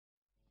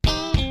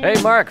Hey,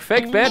 Mark,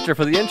 fake banter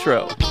for the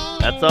intro.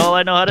 That's all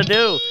I know how to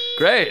do.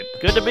 Great.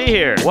 Good to be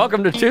here.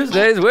 Welcome to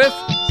Tuesdays with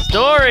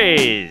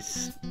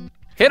Stories.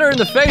 Hit her in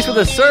the face with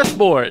a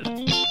surfboard.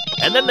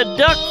 And then the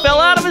duck fell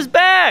out of his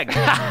bag.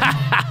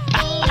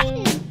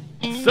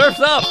 Surf's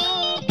up.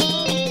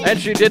 And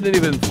she didn't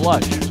even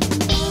flush.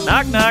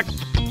 Knock, knock.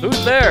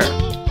 Who's there?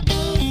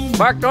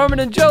 Mark Norman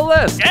and Joe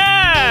List.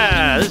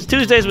 Yeah! This is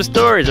Tuesdays with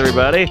Stories,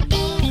 everybody.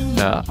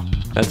 No,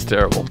 that's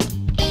terrible.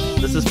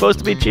 This is supposed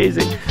to be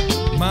cheesy.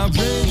 My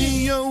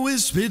radio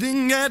is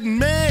spitting at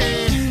me.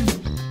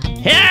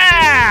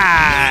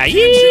 Yeah!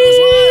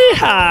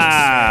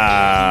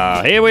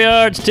 Yeehaw! Here we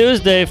are. It's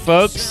Tuesday,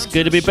 folks.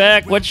 Good to be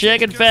back. What's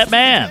shaking, fat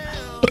man?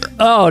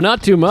 Oh,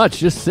 not too much.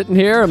 Just sitting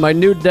here at my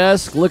new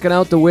desk, looking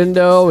out the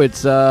window.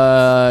 It's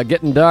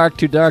getting dark,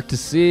 too dark to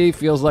see.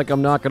 Feels like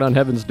I'm knocking on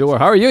heaven's door.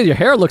 How are you? Your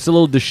hair looks a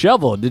little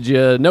disheveled. Did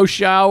you no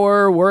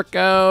shower,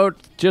 workout,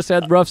 just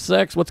had rough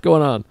sex? What's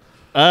going on?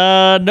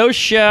 No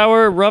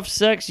shower, rough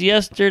sex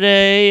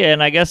yesterday,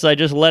 and I guess I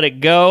just let it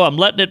go. I'm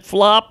letting it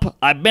flop.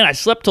 I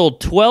slept till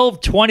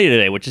 12:20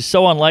 today, which is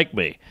so unlike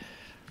me.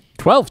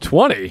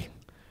 12:20?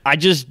 I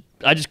just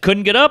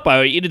couldn't get up.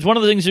 It's one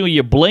of the things where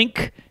you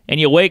blink and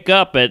you wake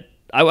up at.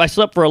 I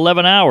slept for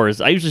 11 hours.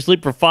 I usually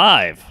sleep for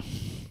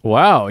 5.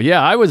 Wow.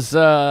 Yeah, I was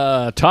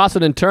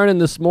tossing and turning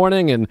this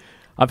morning, and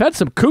I've had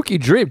some kooky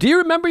dreams. Do you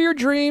remember your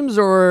dreams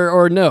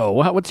or no?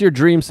 What's your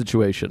dream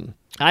situation?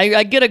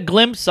 I get a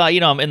glimpse.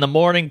 I'm in the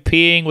morning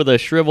peeing with a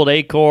shriveled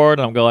acorn,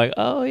 and I'm going,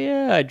 oh,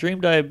 yeah, I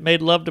dreamed I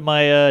made love to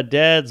my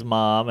dad's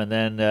mom, and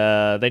then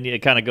it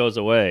kind of goes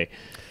away.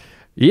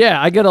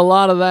 Yeah, I get a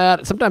lot of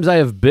that. Sometimes I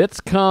have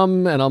bits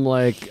come, and I'm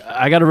like,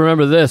 I got to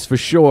remember this for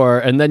sure.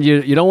 And then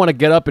you don't want to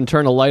get up and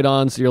turn a light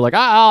on, so you're like,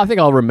 I think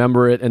I'll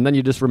remember it. And then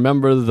you just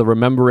remember the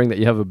remembering that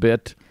you have a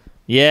bit.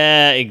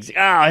 Yeah,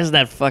 isn't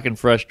that fucking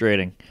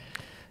frustrating?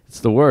 It's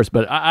the worst.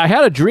 But I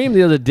had a dream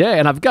the other day,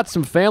 and I've got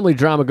some family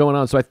drama going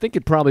on, so I think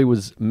it probably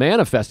was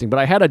manifesting. But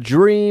I had a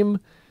dream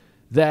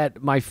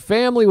that my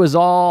family was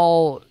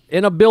all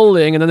in a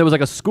building, and then there was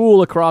like a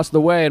school across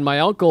the way, and my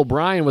uncle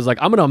Brian was like,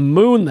 I'm going to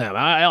moon them.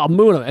 I'll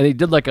moon them. And he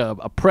did like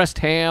a pressed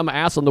ham,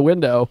 ass on the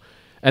window,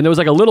 and there was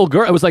like a little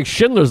girl. It was like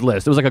Schindler's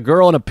List. It was like a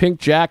girl in a pink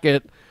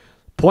jacket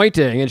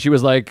pointing, and she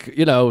was like,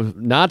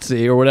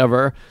 Nazi or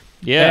whatever.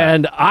 Yeah.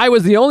 And I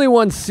was the only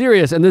one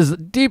serious, and there's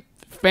deep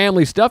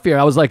family stuff here.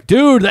 I was like,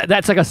 dude,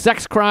 that's like a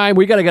sex crime.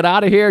 We got to get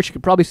out of here. She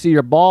could probably see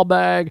your ball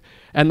bag.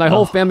 And my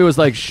whole family was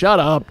like, shut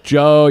up,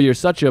 Joe. You're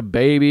such a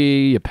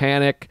baby. You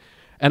panic.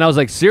 And I was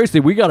like, seriously,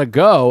 we got to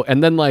go.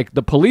 And then like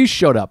the police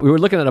showed up. We were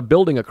looking at a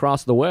building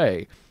across the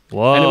way.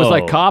 Whoa. And it was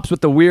like cops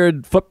with the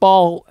weird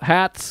football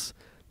hats.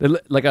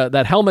 Like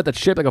that helmet that's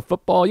shaped like a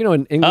football, in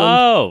England.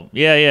 Oh,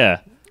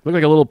 yeah. Looked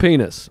like a little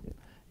penis.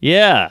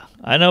 Yeah,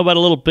 I know about a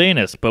little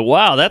penis, but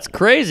wow, that's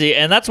crazy.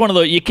 And that's one of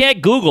the, you can't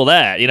Google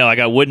that. I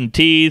got wooden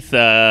teeth,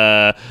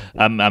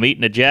 I'm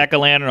eating a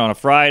jack-o'-lantern on a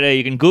Friday.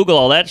 You can Google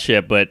all that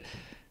shit, but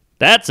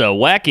that's a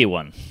wacky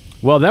one.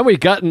 Well, then we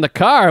got in the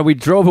car, we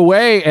drove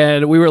away,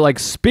 and we were like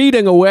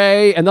speeding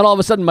away, and then all of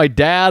a sudden my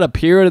dad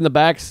appeared in the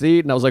back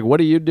seat, and I was like, what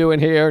are you doing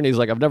here? And he's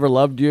like, I've never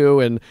loved you,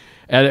 and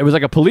it was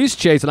like a police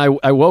chase, and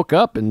I woke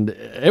up, and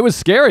it was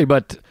scary,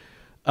 but,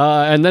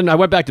 and then I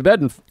went back to bed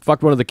and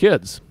fucked one of the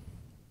kids.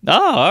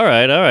 Oh, all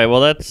right.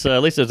 Well, that's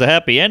at least there's a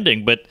happy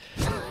ending, but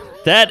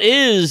that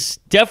is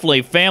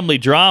definitely family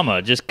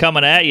drama just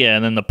coming at you,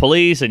 and then the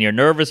police, and you're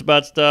nervous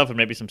about stuff, and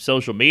maybe some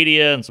social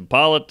media and some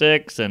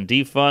politics and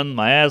defund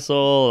my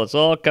asshole. It's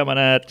all coming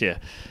at you.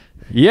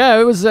 Yeah,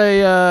 it was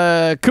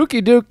a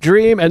kooky duke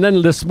dream, and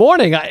then this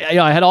morning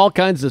I had all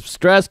kinds of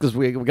stress because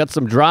we got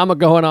some drama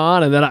going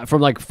on, and then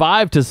from like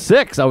 5 to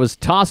 6, I was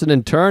tossing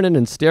and turning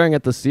and staring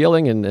at the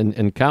ceiling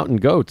and counting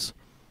goats.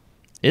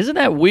 Isn't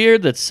that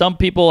weird that some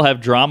people have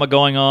drama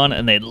going on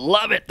and they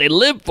love it, they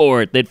live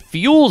for it, it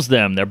fuels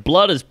them, their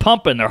blood is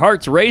pumping, their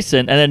heart's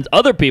racing, and then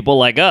other people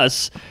like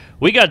us,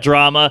 we got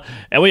drama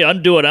and we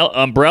undo an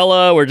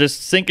umbrella, we're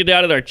just sinking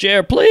down in our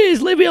chair,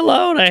 please leave me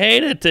alone, I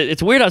hate it.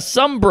 It's weird how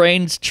some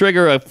brains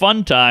trigger a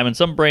fun time and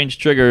some brains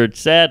trigger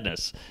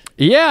sadness.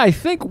 Yeah, I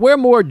think we're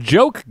more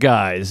joke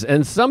guys,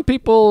 and some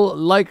people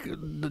like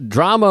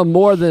drama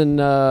more than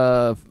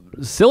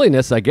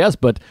silliness, I guess,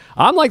 but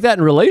I'm like that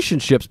in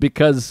relationships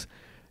because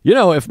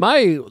if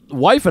my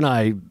wife and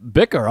I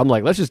bicker, I'm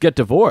like, let's just get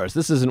divorced.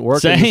 This isn't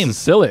working. Same. This is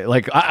silly.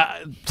 Like,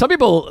 some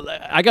people,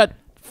 I got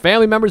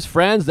family members,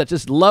 friends that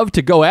just love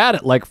to go at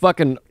it like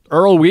fucking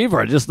Earl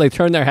Weaver. Just they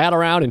turn their hat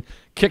around and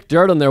kick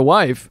dirt on their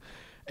wife.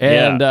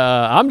 And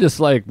I'm just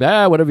like,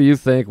 whatever you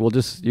think.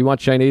 You want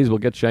Chinese, we'll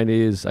get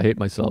Chinese. I hate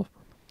myself.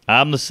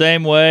 I'm the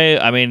same way.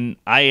 I mean,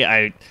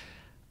 I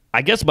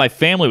guess my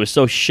family was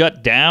so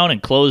shut down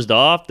and closed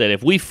off that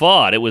if we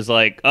fought, it was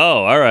like,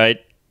 oh, all right.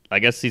 I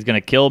guess he's going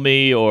to kill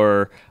me,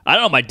 or I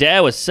don't know. My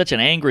dad was such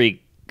an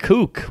angry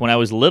kook when I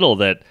was little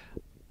that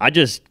I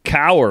just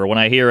cower when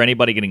I hear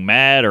anybody getting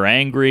mad or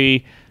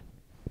angry.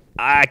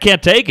 I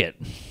can't take it.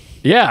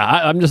 Yeah,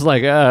 I'm just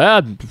like,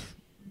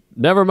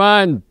 never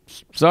mind.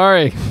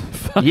 Sorry.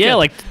 Yeah,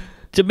 like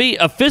to me,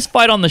 a fist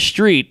fight on the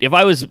street, if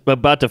I was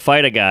about to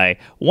fight a guy,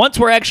 once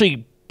we're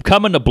actually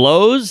coming to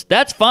blows,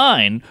 that's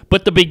fine.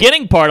 But the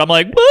beginning part, I'm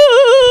like,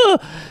 "Woo!"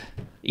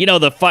 You know,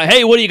 the fight.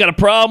 Hey, what do you got a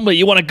problem?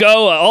 You want to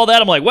go? All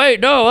that. I'm like, wait,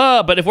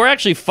 no. But if we're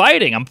actually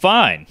fighting, I'm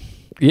fine.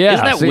 Yeah,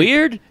 isn't that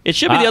weird? It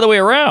should be the other way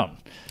around.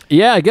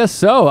 Yeah, I guess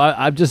so.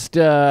 I'm just,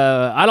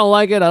 I don't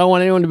like it. I don't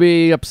want anyone to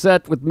be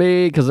upset with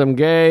me because I'm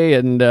gay,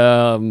 and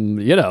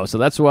so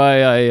that's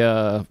why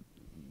I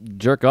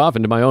jerk off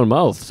into my own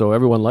mouth so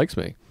everyone likes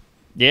me.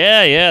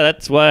 Yeah,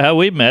 that's how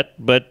we met.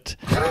 But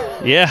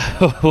yeah,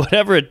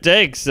 whatever it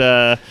takes.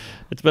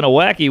 It's been a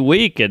wacky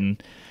week,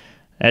 and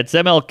it's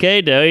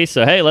MLK Day,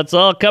 so hey, let's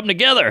all come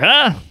together,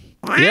 huh?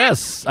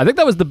 Yes, I think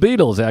that was the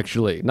Beatles,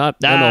 actually, not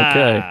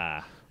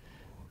MLK.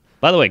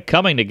 By the way,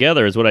 coming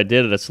together is what I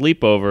did at a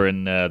sleepover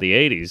in the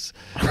 80s.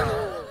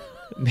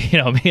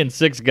 Me and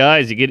 6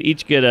 guys,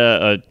 each get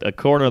a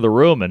corner of the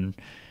room and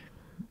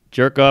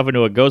jerk off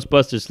into a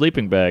Ghostbusters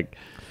sleeping bag.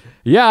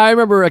 Yeah, I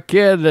remember a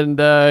kid, and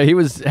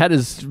he had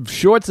his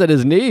shorts at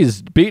his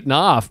knees beaten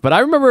off, but I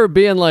remember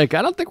being like,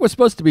 I don't think we're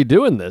supposed to be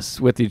doing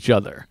this with each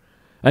other.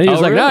 And he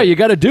was like, really? no, you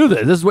got to do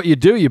this. This is what you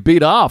do. You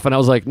beat off. And I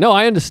was like, no,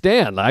 I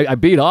understand. I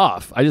beat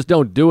off. I just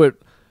don't do it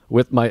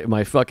with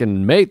my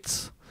fucking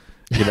mates,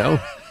 Yeah.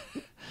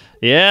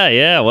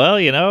 Well,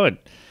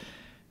 it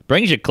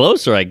brings you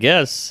closer, I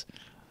guess.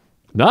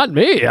 Not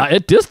me.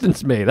 It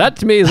distanced me. That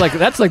to me is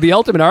that's like the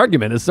ultimate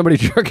argument is somebody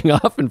jerking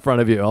off in front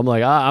of you. I'm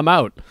like, I'm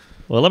out.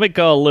 Well, let me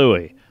call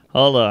Louie.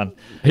 Hold on.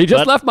 He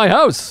just left my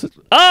house.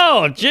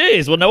 Oh,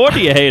 jeez. Well, no wonder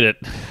you hate it.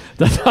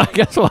 That's, I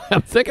guess, why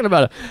I'm thinking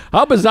about it.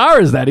 How bizarre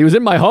is that? He was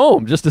in my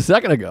home just a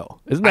second ago.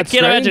 Isn't that I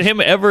can't strange? imagine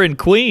him ever in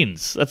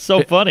Queens. That's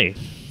so funny.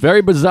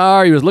 Very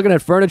bizarre. He was looking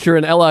at furniture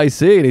in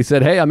LIC, and he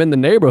said, hey, I'm in the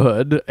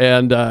neighborhood,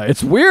 and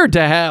it's weird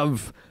to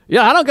have...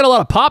 Yeah, I don't get a lot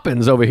of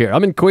pop-ins over here.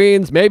 I'm in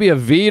Queens, maybe a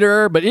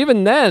Veeder, but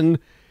even then,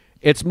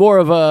 it's more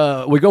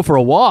of we go for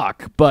a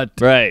walk. But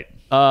right.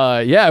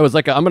 It was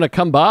like I'm going to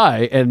come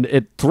by, and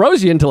it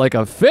throws you into like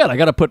a fit. I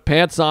got to put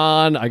pants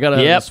on. I got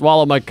to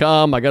swallow my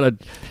cum. I got to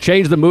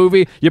change the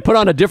movie. You put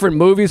on a different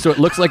movie so it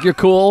looks like you're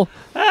cool.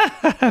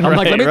 I'm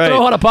like, let me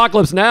throw on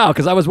Apocalypse Now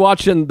because I was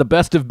watching The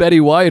Best of Betty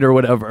White or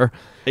whatever.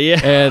 Yeah.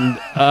 And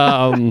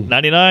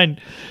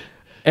 99.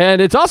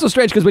 And it's also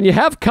strange because when you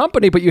have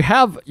company, but you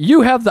have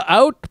the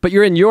out, but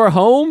you're in your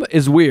home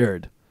is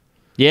weird.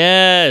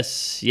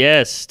 Yes,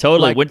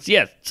 totally.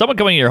 Someone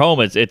coming in your home,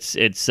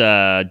 it's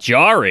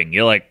jarring.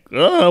 You're like,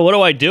 oh, what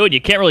do I do? And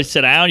you can't really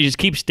sit down. You just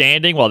keep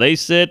standing while they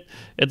sit.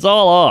 It's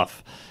all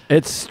off.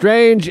 It's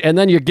strange, and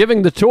then you're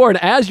giving the tour,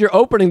 and as you're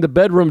opening the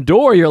bedroom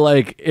door, you're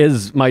like,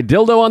 is my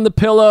dildo on the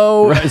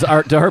pillow?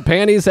 Right. Do her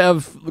panties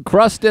have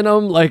crust in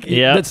them? Like,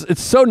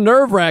 it's so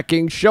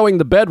nerve-wracking showing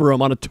the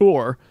bedroom on a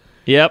tour.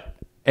 Yep.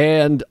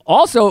 And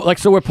also, like,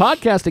 so we're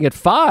podcasting at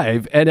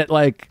 5, and at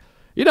like,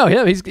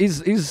 him,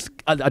 he's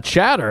a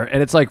chatter,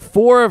 and it's like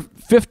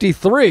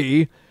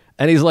 4:53,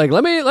 and he's like,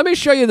 let me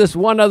show you this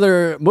one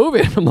other movie.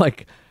 And I'm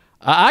like,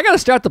 I got to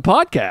start the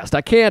podcast.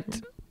 I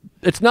can't.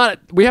 It's not.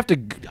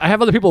 I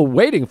have other people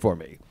waiting for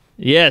me.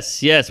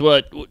 Yes.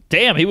 Well,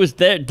 damn, he was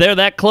there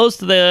that close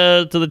to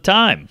the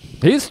time.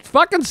 He's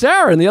fucking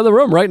Sarah in the other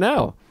room right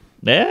now.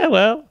 Yeah,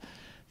 well,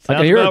 I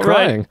can hear her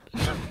crying.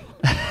 Right.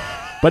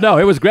 But no,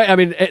 it was great. I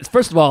mean,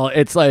 first of all,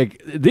 it's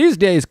like these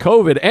days,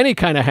 COVID, any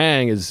kind of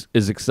hang is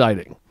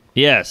exciting.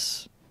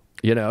 Yes.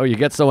 You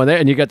get someone there,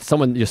 and you get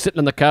someone, you're sitting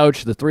on the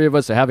couch, the three of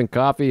us are having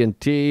coffee and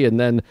tea, and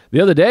then the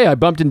other day I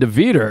bumped into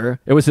Veeder.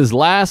 It was his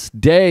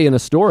last day in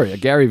Astoria,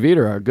 Gary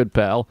Veeder, our good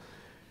pal.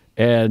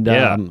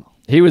 And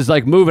he was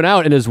like moving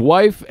out, and his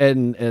wife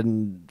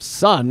and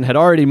son had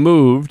already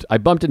moved. I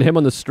bumped into him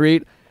on the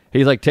street.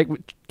 He's like, gave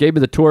me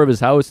the tour of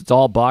his house. It's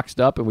all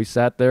boxed up, and we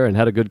sat there and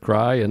had a good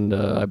cry, and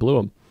I blew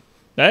him.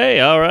 Hey,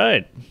 all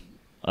right.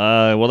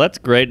 Well, that's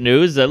great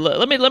news.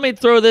 Let me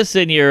throw this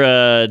in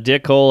your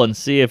dick hole and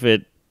see if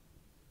it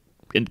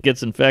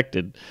gets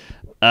infected.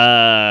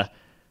 So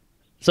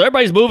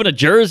everybody's moving to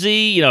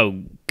Jersey.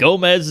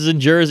 Gomez is in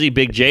Jersey.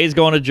 Big J's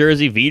going to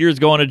Jersey. Veeder's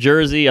going to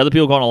Jersey. Other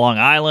people going to Long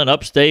Island,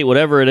 upstate,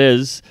 whatever it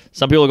is.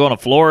 Some people are going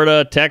to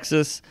Florida,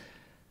 Texas.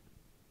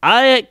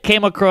 I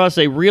came across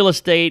a real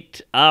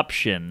estate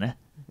option.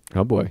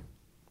 Oh, boy.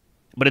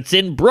 But it's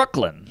in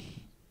Brooklyn.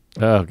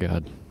 Oh,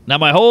 God. Now,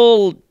 my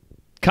whole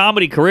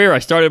comedy career, I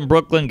started in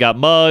Brooklyn, got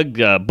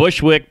mugged,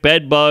 Bushwick,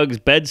 Bedbugs,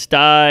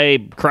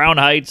 Bed-Stuy, Crown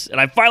Heights,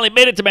 and I finally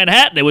made it to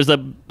Manhattan. It was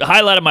the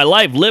highlight of my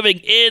life, living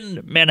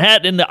in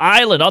Manhattan, in the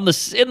island,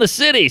 in the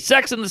city,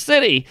 Sex in the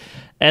City.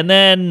 And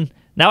then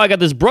now I got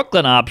this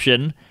Brooklyn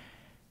option,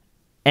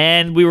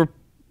 and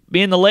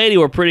me and the lady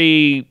were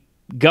pretty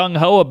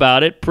gung-ho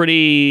about it,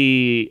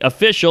 pretty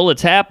official,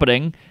 it's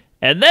happening.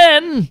 And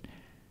then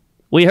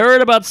we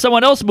heard about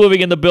someone else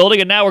moving in the building,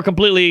 and now we're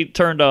completely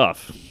turned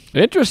off.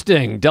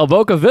 Interesting. Del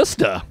Boca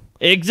Vista.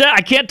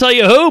 I can't tell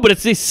you who, but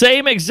it's the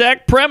same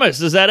exact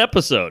premise as that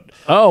episode.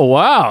 Oh,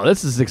 wow.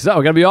 This is exciting.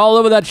 We're going to be all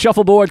over that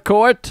shuffleboard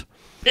court.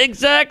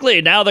 Exactly.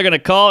 Now they're going to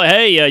call,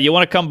 hey, you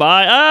want to come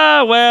by?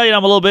 Well,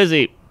 I'm a little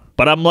busy.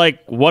 But I'm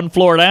like one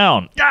floor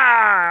down.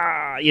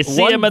 You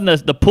see him in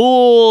the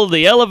pool,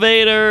 the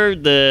elevator,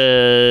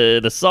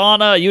 the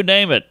sauna, you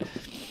name it.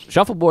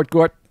 Shuffleboard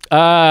court.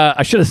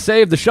 I should have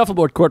saved the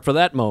shuffleboard court for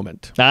that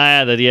moment.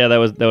 That would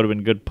have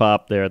been good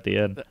pop there at the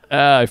end.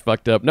 I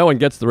fucked up. No one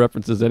gets the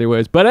references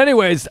anyways. But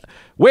anyways,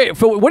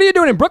 wait, what are you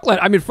doing in Brooklyn?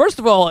 I mean, first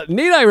of all,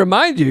 need I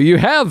remind you, you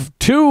have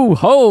 2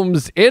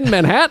 homes in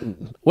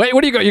Manhattan. Wait,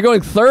 what are you going? You're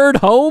going third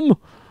home?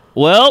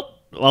 Well,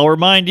 I'll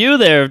remind you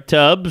there,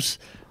 Tubbs.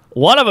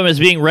 One of them is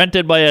being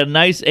rented by a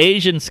nice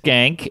Asian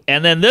skank,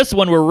 and then this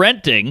one we're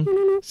renting,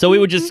 so we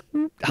would just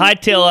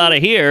hightail out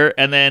of here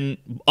and then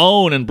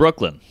own in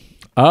Brooklyn.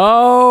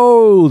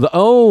 Oh, the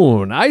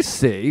own. I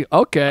see.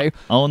 Okay.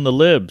 Own the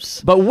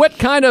libs. But what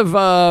kind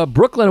of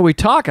Brooklyn are we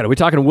talking? Are we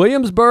talking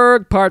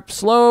Williamsburg, Park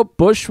Slope,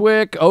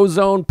 Bushwick,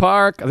 Ozone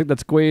Park? I think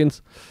that's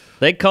Queens.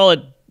 They call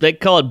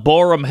it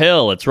Borum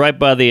Hill. It's right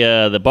by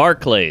the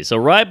Barclays. So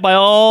right by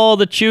all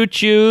the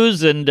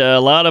choo-choos and a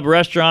lot of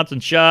restaurants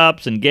and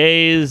shops and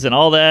gays and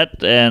all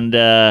that. And,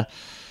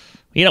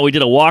 we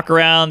did a walk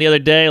around the other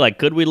day. Like,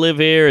 could we live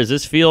here? Does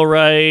this feel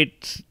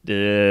right?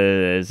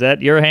 Is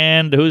that your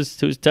hand? Who's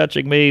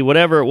touching me?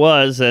 Whatever it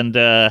was. And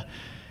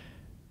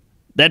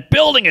that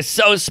building is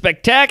so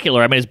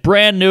spectacular. I mean, it's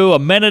brand new,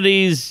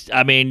 amenities.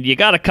 I mean, you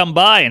got to come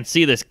by and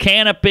see this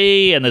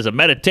canopy, and there's a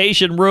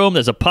meditation room,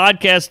 there's a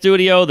podcast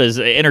studio, there's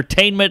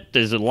entertainment,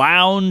 there's a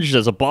lounge,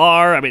 there's a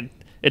bar. I mean,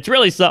 it's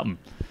really something.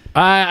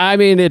 I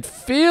mean, it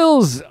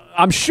feels...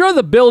 I'm sure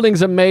the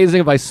building's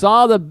amazing. If I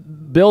saw the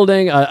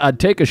building, I'd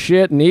take a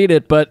shit and eat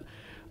it, but...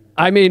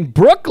 I mean,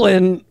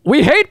 Brooklyn,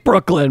 we hate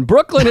Brooklyn.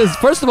 Brooklyn is,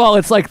 first of all,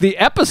 it's like the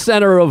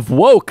epicenter of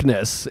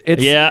wokeness.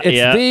 It's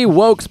the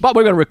woke spot.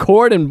 We're going to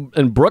record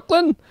in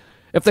Brooklyn?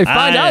 If they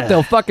find out,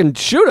 they'll fucking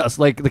shoot us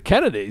like the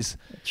Kennedys.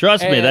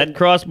 Trust me, that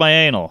crossed my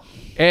anal.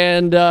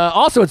 And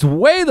also, it's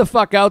way the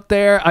fuck out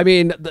there. I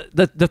mean,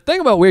 the thing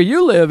about where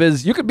you live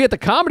is you could be at the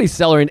Comedy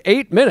Cellar in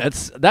 8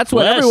 minutes. That's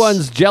what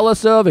everyone's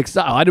jealous of.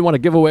 I didn't want to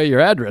give away your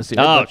address.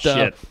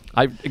 Shit.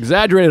 I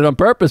exaggerated on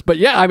purpose. But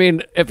yeah, I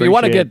mean, if you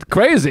want to get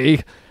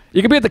crazy...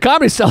 You can be at the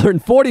Comedy Cellar in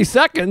 40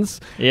 seconds,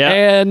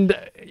 and,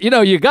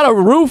 you got a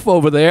roof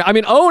over there. I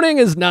mean, owning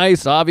is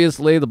nice,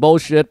 obviously, the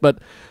bullshit, but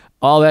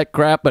all that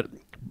crap.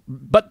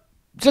 But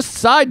just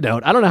side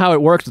note, I don't know how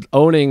it works with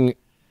owning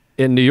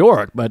in New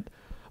York, but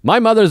my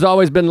mother's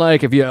always been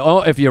like, if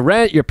you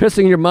rent, you're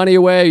pissing your money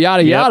away,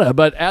 yada, yada.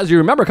 But as you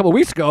remember, a couple of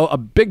weeks ago, a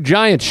big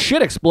giant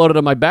shit exploded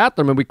in my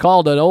bathroom, and we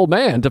called an old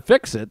man to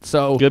fix it.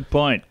 So good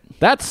point.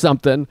 That's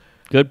something.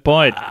 Good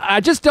point.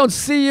 I just don't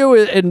see you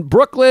in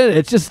Brooklyn.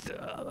 It's just...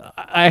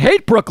 I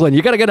hate Brooklyn.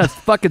 You got to get a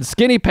fucking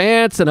skinny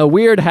pants and a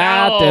weird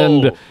hat,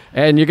 and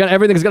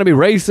everything's gonna be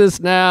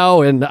racist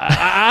now. And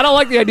I don't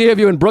like the idea of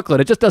you in Brooklyn.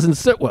 It just doesn't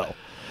sit well.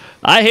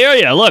 I hear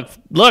you.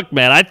 Look,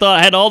 man.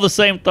 I had all the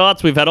same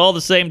thoughts. We've had all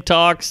the same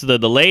talks. The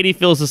lady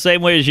feels the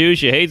same way as you.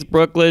 She hates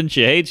Brooklyn.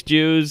 She hates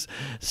Jews.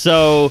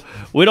 So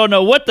we don't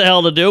know what the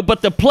hell to do.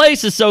 But the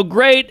place is so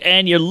great,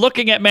 and you're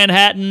looking at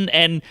Manhattan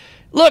and.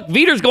 Look,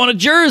 Viter's going to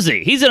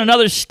Jersey. He's in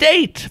another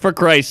state, for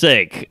Christ's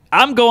sake.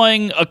 I'm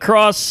going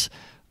across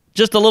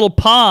just a little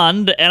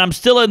pond, and I'm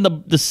still in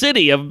the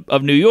city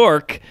of New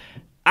York.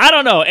 I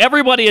don't know.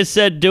 Everybody has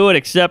said do it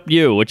except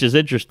you, which is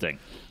interesting.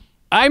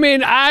 I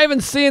mean, I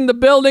haven't seen the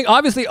building.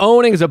 Obviously,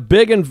 owning is a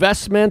big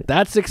investment.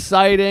 That's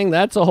exciting.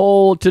 That's a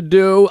whole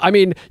to-do. I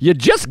mean, you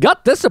just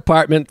got this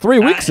apartment 3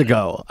 weeks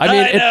ago. I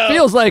mean, it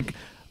feels like...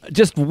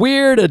 just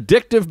weird,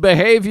 addictive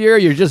behavior.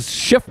 You're just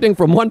shifting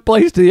from one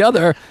place to the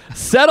other.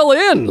 Settle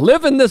in.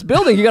 Live in this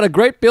building. You got a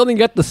great building.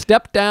 You got the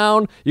step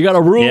down. You got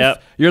a roof.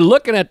 Yep. You're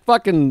looking at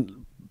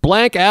fucking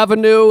Blank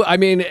Avenue. I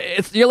mean,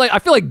 I feel like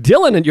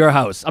Dylan at your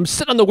house. I'm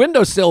sitting on the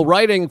windowsill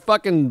writing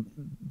fucking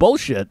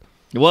bullshit.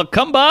 Well,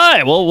 come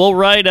by. We'll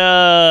write,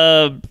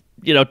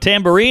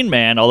 Tambourine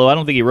Man, although I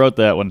don't think he wrote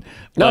that one.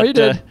 No, he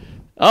did.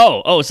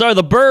 Sorry.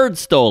 The Birds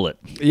stole it.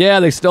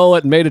 Yeah, they stole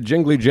it and made a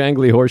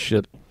jingly-jangly horse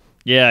shit.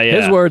 Yeah.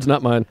 His words,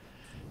 not mine.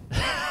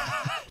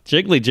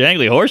 Jiggly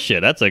jangly horse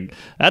shit. That's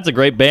a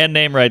great band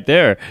name right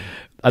there.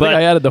 I think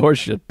I added the horse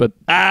shit, but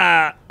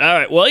all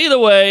right. Well, either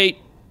way,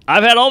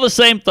 I've had all the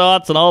same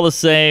thoughts and all the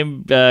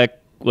same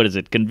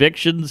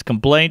convictions,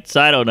 complaints.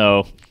 I don't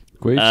know.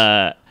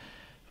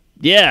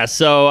 Yeah.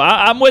 So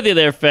I'm with you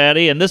there,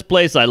 Fatty. And this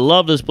place, I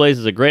love this place.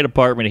 It's a great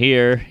apartment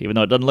here, even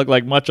though it doesn't look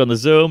like much on the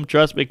Zoom.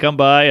 Trust me, come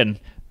by and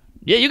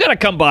you got to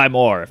come by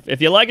more.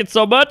 If you like it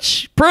so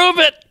much, prove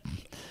it.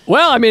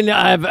 Well, I mean,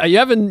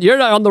 you're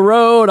not on the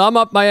road. I'm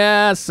up my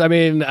ass. I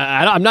mean,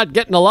 I'm not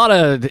getting a lot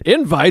of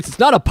invites. It's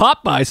not a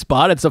Popeye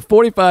spot. It's a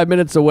 45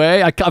 minutes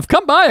away. I've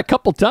come by a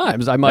couple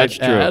times, I might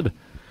add.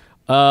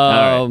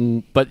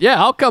 Right. But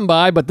yeah, I'll come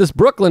by. But this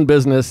Brooklyn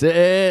business,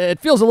 it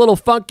feels a little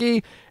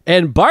funky.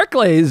 And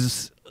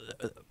Barclays,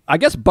 I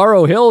guess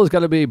Burrow Hill is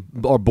going to be,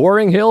 or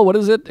Boring Hill. What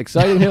is it?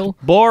 Exciting Hill?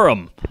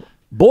 Borum.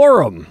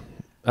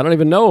 I don't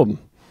even know them.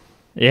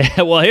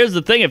 Yeah, well, here's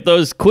the thing. If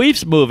those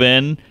queefs move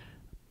in,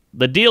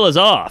 the deal is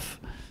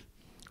off.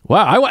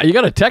 Wow, you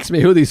got to text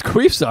me who these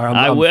queefs are.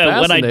 I'm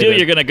when I do,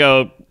 you're going to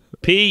go,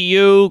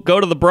 PU, go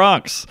to the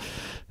Bronx.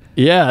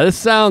 Yeah, this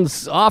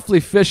sounds awfully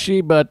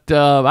fishy, but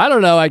I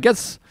don't know. I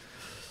guess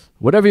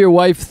whatever your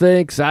wife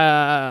thinks,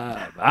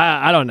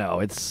 I don't know.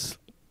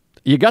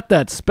 you got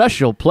that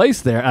special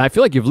place there, and I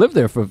feel like you've lived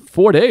there for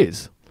 4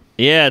 days.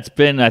 Yeah, it's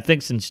been, I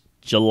think, since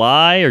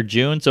July or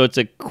June, so it's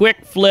a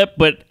quick flip,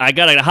 but I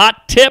got a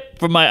hot tip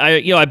from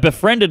I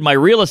befriended my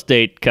real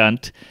estate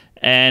cunt,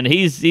 and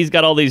he's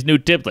got all these new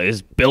tips. Like,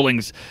 this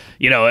building's,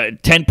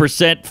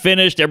 10%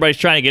 finished. Everybody's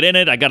trying to get in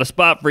it. I got a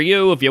spot for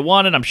you if you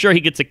want it. I'm sure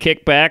he gets a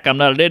kickback. I'm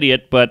not an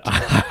idiot, but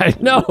I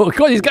know. Of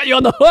course, he's got you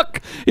on the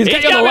hook. He's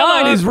got you on the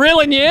line. He's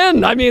reeling you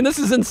in. I mean, this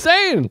is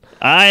insane.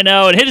 I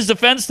know. In his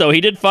defense, though, he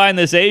did find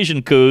this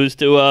Asian coos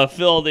to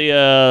fill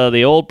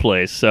the old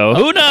place. So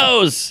who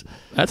knows?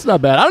 That's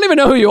not bad. I don't even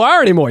know who you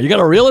are anymore. You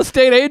got a real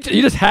estate agent?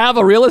 You just have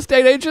a real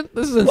estate agent?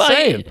 This is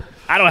insane. Well,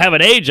 I don't have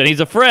an agent. He's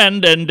a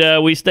friend,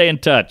 and we stay in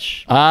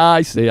touch.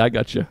 I see. I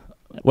got you.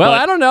 Well,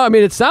 I don't know. I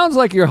mean, it sounds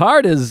like your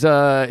heart is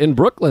in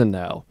Brooklyn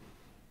now.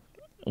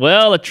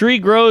 Well, a tree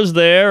grows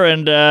there,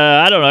 and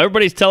I don't know.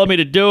 Everybody's telling me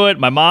to do it.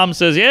 My mom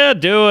says, yeah,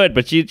 do it,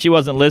 but she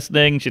wasn't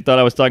listening. She thought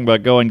I was talking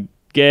about going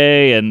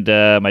gay, and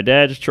my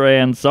dad's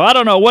trans. So I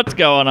don't know what's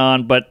going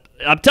on, but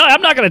I'm telling you,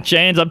 I'm not going to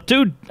change.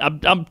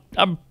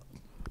 I'm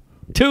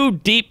too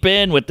deep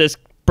in with this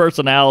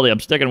personality. I'm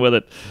sticking with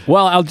it.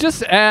 Well, I'll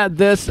just add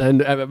this,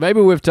 and maybe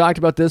we've talked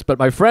about this, but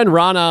my friend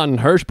Ronan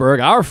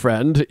Hirschberg, our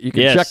friend, you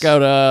can check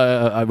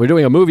out, we're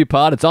doing a movie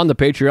pod. It's on the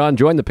Patreon.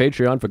 Join the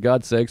Patreon, for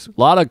God's sakes. A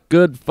lot of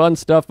good, fun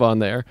stuff on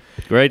there.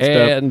 Great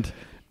stuff.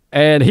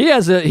 And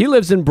he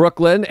lives in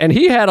Brooklyn, and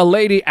he had a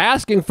lady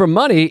asking for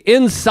money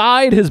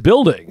inside his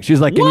building.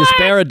 She's like, can you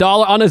spare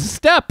 $1 on his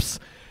steps?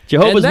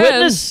 Jehovah's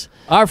Witness?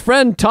 Our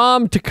friend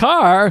Tom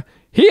Takar,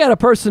 he had a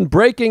person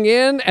breaking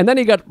in, and then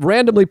he got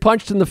randomly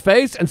punched in the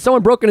face, and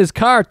someone broke in his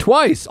car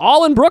twice,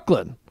 all in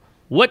Brooklyn.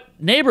 What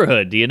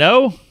neighborhood, do you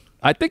know?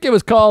 I think it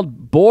was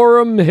called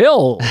Borum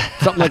Hill,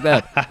 something like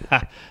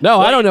that. No,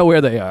 I don't know where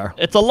they are.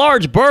 It's a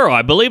large borough.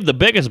 I believe the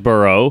biggest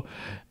borough.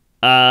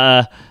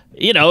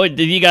 You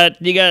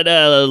got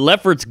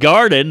Lefferts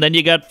Garden, then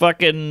you got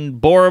fucking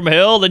Borum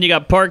Hill, then you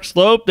got Park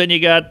Slope, then you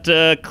got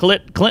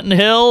Clinton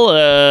Hill,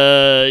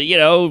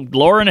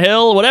 Lauren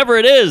Hill, whatever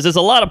it is. There's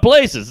a lot of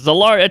places.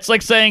 It's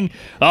like saying,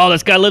 oh,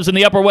 this guy lives in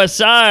the Upper West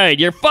Side.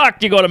 You're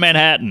fucked. You go to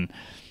Manhattan.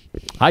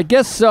 I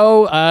guess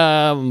so.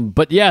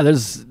 But yeah,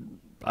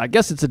 I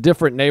guess it's a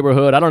different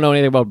neighborhood. I don't know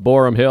anything about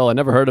Borum Hill. I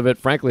never heard of it.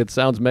 Frankly, it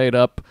sounds made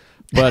up.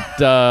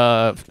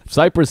 But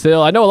Cypress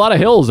Hill, I know a lot of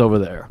hills over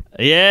there.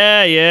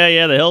 Yeah,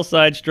 the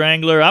Hillside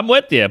Strangler. I'm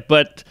with you,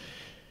 but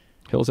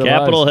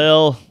Capitol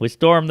Hill, we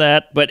stormed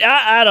that. But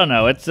I don't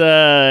know. It's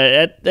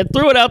I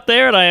threw it out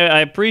there, and I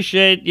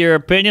appreciate your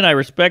opinion. I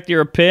respect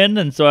your opinion,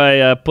 and so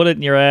I put it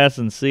in your ass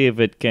and see if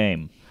it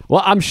came.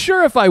 Well, I'm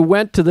sure if I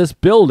went to this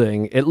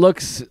building, it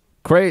looks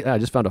great. I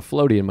just found a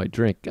floaty in my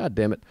drink. God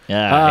damn it.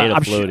 Yeah, I hate a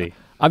floaty.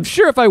 I'm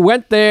sure if I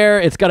went there,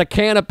 it's got a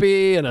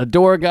canopy and a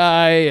door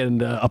guy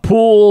and a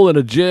pool and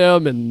a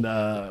gym and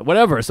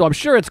whatever. So I'm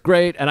sure it's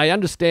great, and I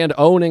understand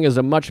owning is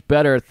a much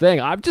better thing.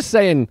 I'm just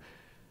saying,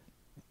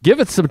 give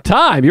it some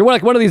time. You're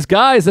like one of these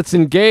guys that's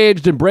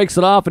engaged and breaks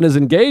it off and is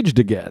engaged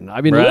again.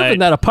 I mean, live in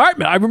that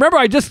apartment. I remember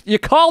you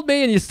called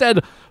me and you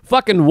said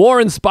fucking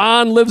Warren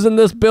Spahn lives in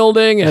this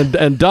building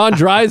and Don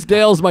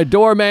Drysdale's my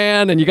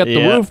doorman, and you got the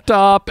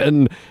rooftop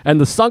and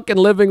the sunken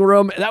living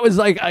room. That was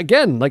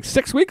like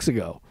 6 weeks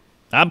ago.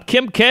 I'm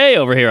Kim K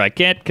over here. I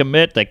can't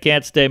commit. I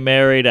can't stay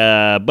married.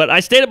 But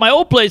I stayed at my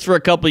old place for a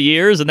couple of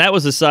years, and that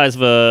was the size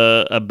of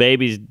a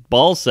baby's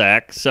ball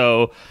sack.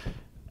 So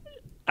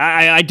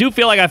I do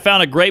feel like I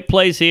found a great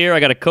place here. I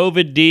got a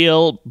COVID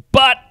deal,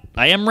 but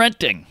I am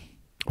renting.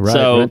 Right.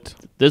 So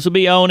this will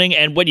be owning.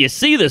 And when you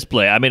see this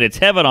place, I mean, it's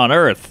heaven on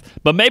earth.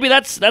 But maybe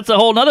that's a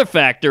whole other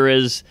factor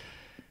is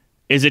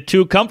it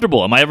too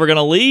comfortable? Am I ever going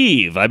to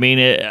leave? I mean,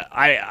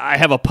 I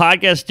have a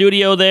podcast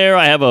studio there.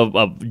 I have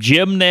a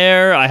gym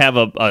there. I have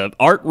a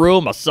art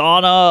room, a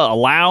sauna, a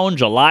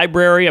lounge, a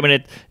library. I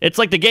mean, it's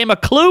like the game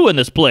of Clue in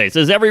this place.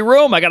 There's every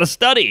room I got to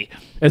study.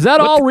 Is that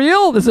all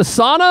real? There's a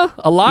sauna,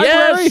 a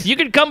library? Yes, you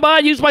can come by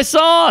and use my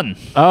sauna.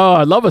 Oh,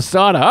 I love a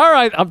sauna. All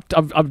right,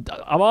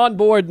 I'm on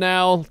board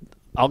now.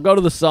 I'll go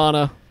to the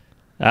sauna.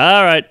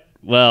 All right.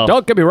 Well,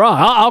 don't get me wrong.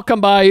 I'll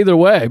come by either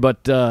way,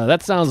 but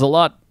that sounds a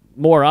lot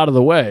more out of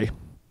the way.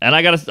 And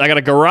I got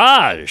a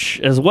garage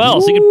as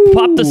well, so you can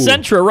pop the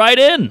Sentra right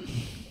in.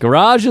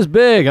 Garage is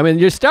big. I mean,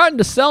 you're starting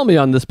to sell me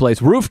on this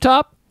place.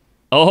 Rooftop?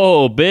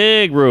 Oh,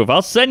 big roof.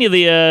 I'll send you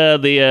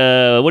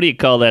the what do you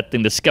call that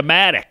thing? The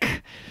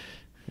schematic.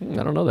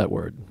 I don't know that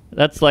word.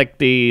 That's like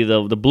the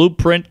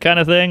blueprint kind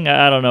of thing.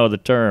 I don't know the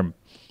term.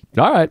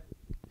 All right.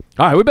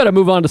 We better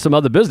move on to some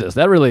other business.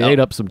 That really ate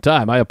up some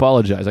time. I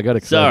apologize. I got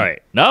excited. Sorry.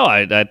 No,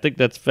 I think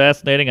that's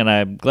fascinating, and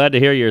I'm glad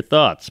to hear your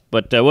thoughts.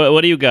 But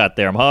what do you got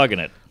there? I'm hogging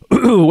it.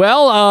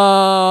 Well,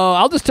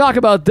 I'll just talk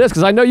about this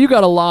because I know you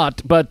got a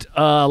lot, but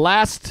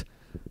last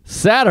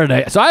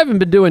Saturday, so I haven't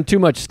been doing too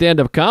much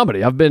stand-up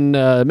comedy. I've been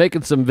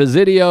making some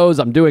Visidios.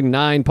 I'm doing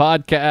 9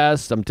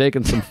 podcasts. I'm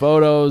taking some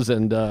photos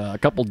and a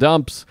couple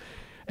dumps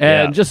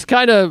and just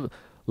kind of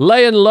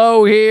laying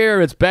low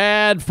here. It's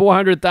bad.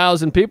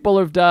 400,000 people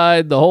have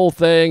died, the whole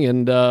thing,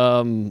 and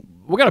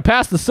we're going to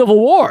pass the Civil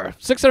War.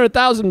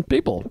 600,000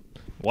 people.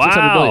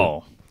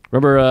 Wow.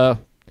 Remember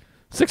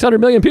 600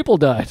 million people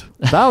died.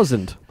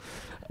 1,000.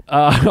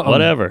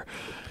 Whatever.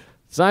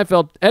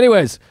 Seinfeld.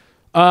 Anyways,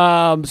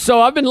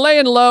 so I've been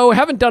laying low,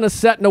 haven't done a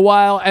set in a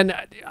while, and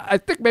I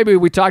think maybe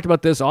we talked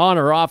about this on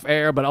or off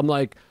air, but I'm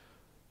like,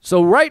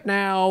 so right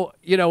now,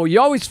 you know, you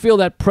always feel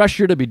that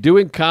pressure to be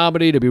doing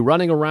comedy, to be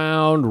running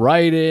around,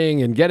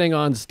 writing, and getting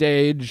on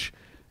stage.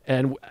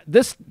 And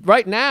this,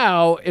 right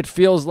now, it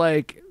feels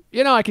like,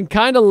 you know, I can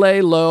kind of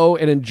lay low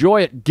and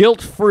enjoy it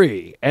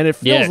guilt-free. And it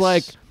feels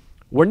like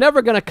we're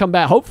never going to come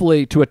back,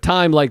 hopefully, to a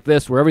time like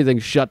this where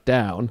everything's shut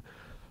down.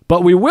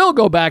 But we will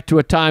go back to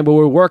a time where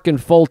we're working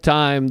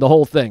full-time, the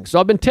whole thing. So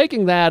I've been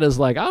taking that as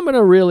like, I'm going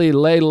to really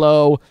lay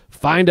low,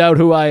 find out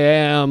who I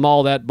am,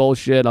 all that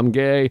bullshit, I'm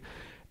gay.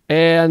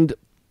 And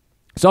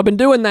so I've been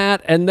doing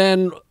that. And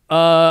then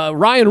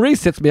Ryan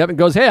Reese hits me up and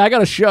goes, hey, I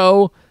got a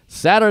show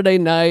Saturday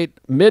night,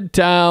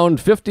 Midtown,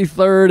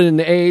 53rd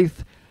and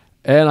 8th.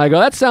 And I go,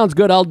 that sounds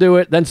good, I'll do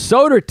it. Then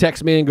Soder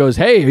texts me and goes,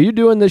 hey, are you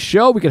doing this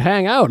show? We could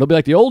hang out. It'll be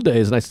like the old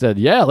days. And I said,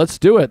 yeah, let's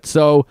do it.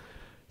 So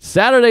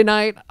Saturday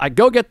night, I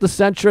go get the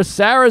Sentra.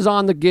 Sarah's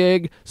on the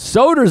gig.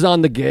 Soder's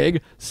on the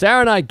gig.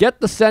 Sarah and I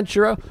get the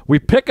Sentra. We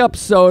pick up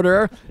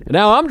Soder. And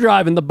now I'm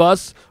driving the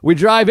bus. We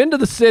drive into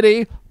the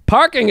city.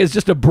 Parking is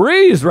just a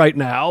breeze right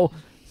now.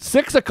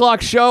 6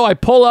 o'clock show. I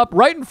pull up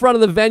right in front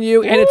of the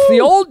venue, and it's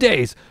the old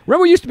days.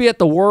 Remember, we used to be at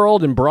the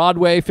World in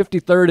Broadway,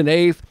 53rd and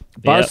 8th,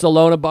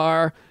 Barcelona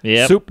Bar,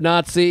 Soup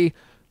Nazi.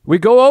 We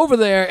go over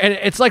there, and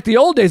it's like the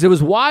old days. It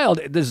was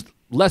wild. There's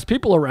less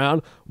people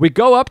around. We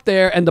go up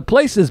there, and the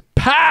place is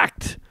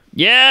packed.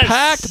 Yes.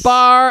 Packed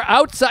bar,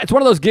 outside. It's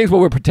one of those gigs where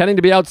we're pretending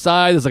to be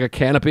outside. There's like a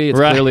canopy. It's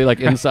clearly like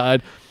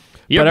inside.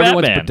 You're but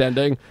everyone's Batman.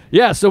 pretending.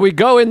 Yeah, so we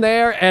go in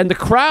there, and the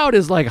crowd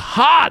is like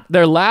hot.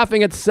 They're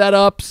laughing at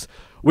setups.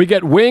 We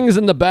get wings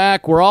in the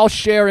back. We're all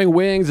sharing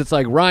wings. It's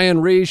like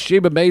Ryan Reese,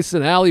 Sheba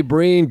Mason, Allie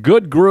Breen,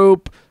 good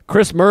group,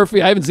 Chris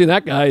Murphy. I haven't seen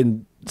that guy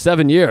in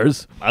 7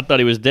 years. I thought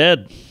he was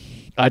dead.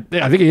 I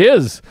think he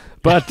is.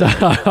 But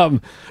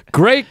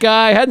great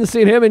guy. Hadn't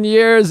seen him in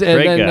years. And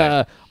Great then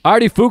guy.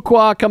 Artie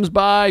Fuqua comes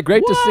by.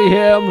 Great to see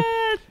him.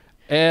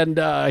 And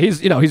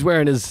he's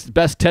wearing his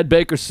best Ted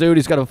Baker suit.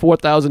 He's got a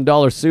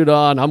 $4,000 suit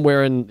on. I'm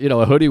wearing,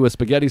 a hoodie with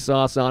spaghetti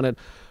sauce on it.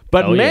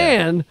 But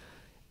man,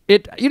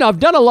 I've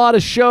done a lot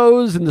of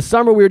shows in the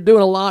summer. We were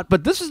doing a lot,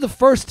 but this is the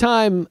first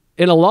time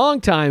in a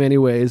long time,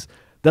 anyways,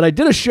 that I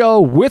did a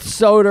show with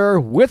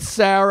Soder, with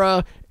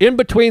Sarah, in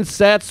between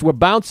sets. We're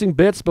bouncing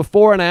bits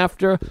before and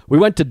after. We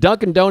went to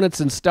Dunkin' Donuts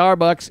and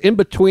Starbucks in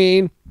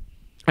between.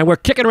 And we're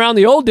kicking around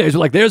the old days. We're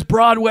like, there's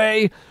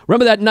Broadway.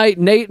 Remember that night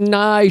Nate and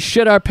I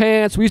shit our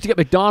pants? We used to get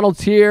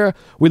McDonald's here.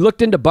 We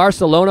looked into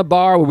Barcelona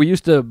Bar where we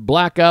used to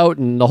black out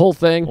and the whole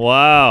thing.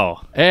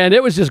 Wow. And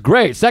it was just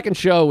great. Second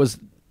show was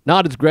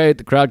not as great.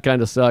 The crowd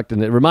kind of sucked.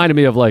 And it reminded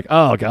me of like,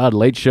 oh, God,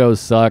 late shows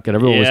suck. And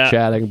everyone was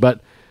chatting.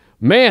 But,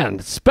 man,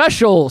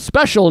 special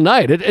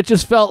night. It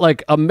just felt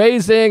like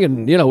amazing.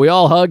 And, we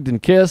all hugged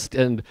and kissed.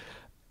 And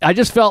I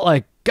just felt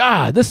like,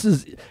 God,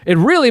 it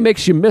really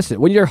makes you miss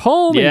it. When you're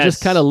home and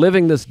just kind of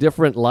living this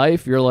different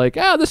life, you're like,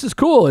 this is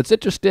cool. It's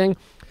interesting.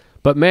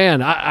 But,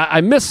 man,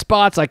 I miss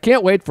spots. I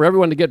can't wait for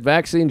everyone to get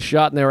vaccines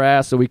shot in their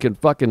ass so we can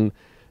fucking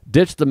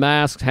ditch the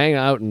masks, hang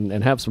out,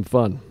 and have some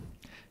fun.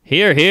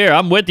 Here.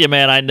 I'm with you,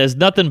 man. There's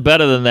nothing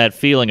better than that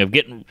feeling of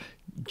getting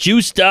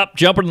juiced up,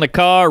 jumping in the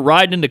car,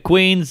 riding into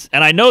Queens.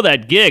 And I know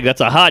that gig. That's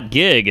a hot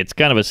gig. It's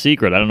kind of a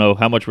secret. I don't know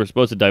how much we're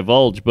supposed to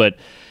divulge, but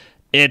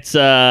it's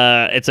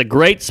a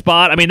great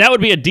spot. I mean, that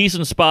would be a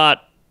decent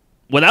spot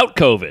without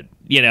COVID.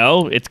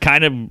 It's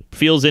kind of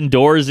feels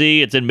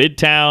indoorsy. It's in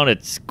Midtown.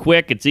 It's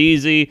quick. It's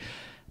easy.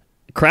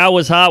 Crowd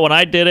was hot when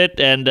I did it,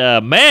 and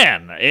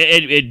man,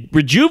 it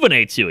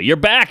rejuvenates you. You're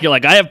back. You're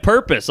like, I have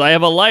purpose. I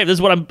have a life. This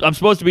is what I'm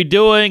supposed to be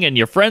doing, and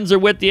your friends are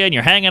with you, and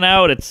you're hanging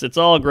out. It's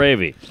all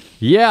gravy.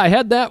 Yeah, I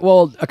had that.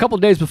 Well, a couple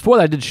of days before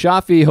that, I did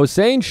Shafi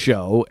Hossein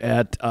show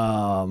at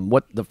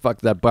what the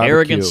fuck that barbecue?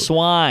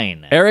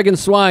 Arrogant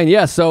Swine.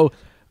 Yeah. So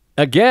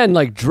again,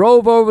 like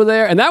drove over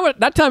there, and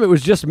that time it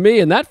was just me,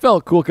 and that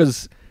felt cool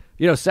because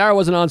Sarah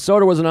wasn't on,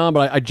 Soder wasn't on,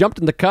 but I jumped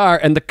in the car,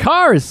 and the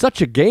car is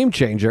such a game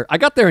changer. I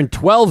got there in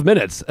 12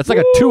 minutes. It's like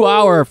a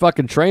 2-hour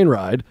fucking train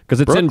ride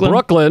because it's in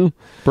Brooklyn.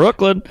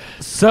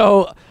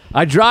 So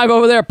I drive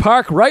over there,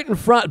 park right in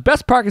front.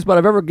 Best parking spot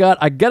I've ever got.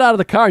 I get out of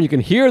the car, and you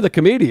can hear the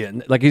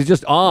comedian. Like, he's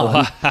just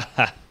on.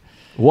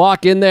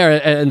 Walk in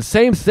there, and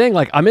same thing.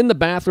 Like, I'm in the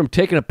bathroom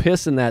taking a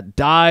piss in that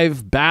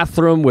dive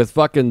bathroom with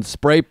fucking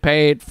spray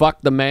paint,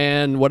 fuck the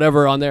man,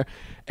 whatever on there.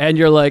 And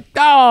you're like,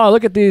 oh,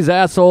 look at these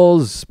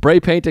assholes spray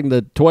painting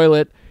the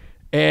toilet.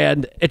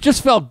 And it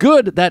just felt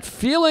good, that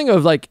feeling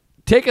of, like,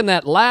 taking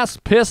that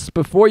last piss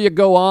before you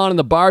go on in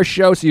the bar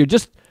show. So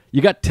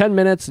you got 10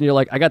 minutes, and you're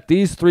like, I got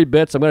these 3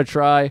 bits I'm going to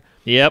try.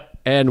 Yep.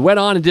 And went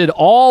on and did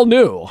all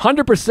new,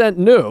 100%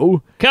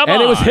 new. Come on.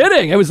 And it was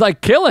hitting. It was,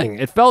 like, killing.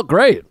 It felt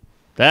great.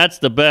 That's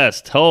the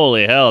best.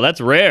 Holy hell,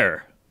 that's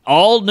rare.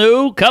 All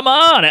new? Come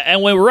on.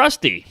 And we're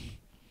rusty.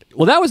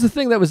 Well, that was the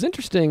thing that was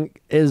interesting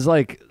is,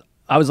 like,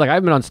 I was like, I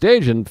haven't been on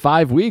stage in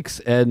 5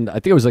 weeks, and I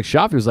think it was like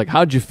Shafi was like,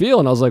 how'd you feel?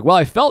 And I was like, well,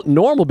 I felt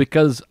normal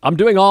because I'm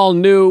doing all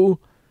new,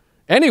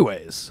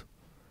 anyways.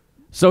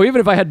 So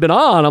even if I had been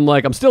on,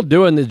 I'm still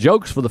doing the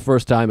jokes for the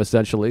first time,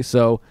 essentially.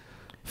 So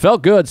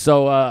felt good.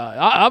 So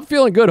I'm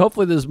feeling good.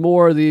 Hopefully there's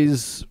more of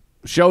these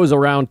shows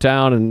around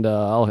town, and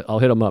I'll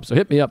hit them up. So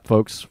hit me up,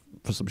 folks,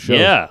 for some shows.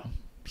 Yeah,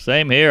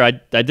 same here. I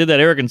did that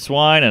Arrogant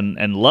Swine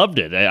and loved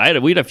it.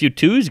 We had a few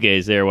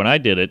Tuesdays there when I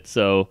did it.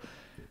 So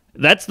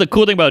that's the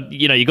cool thing about,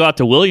 you go out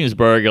to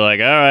Williamsburg, you're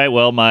like, all right,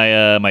 well,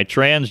 my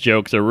trans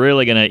jokes are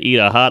really going to eat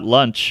a hot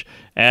lunch.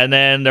 And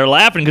then they're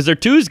laughing because they're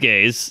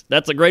Tuesdays.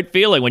 That's a great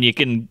feeling when you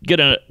can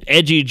get an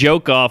edgy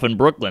joke off in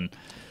Brooklyn.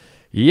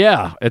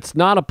 Yeah, it's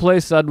not a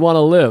place I'd want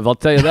to live, I'll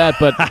tell you that.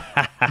 But,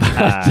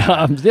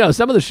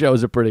 some of the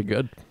shows are pretty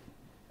good.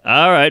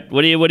 All right,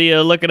 what are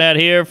you looking at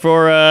here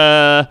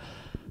for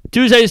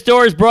Tuesday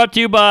Stories, brought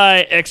to you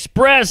by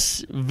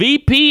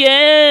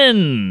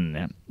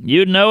ExpressVPN.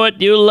 You know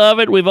it, you love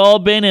it. We've all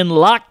been in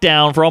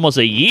lockdown for almost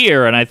a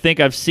year, and I think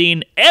I've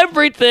seen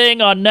everything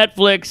on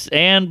Netflix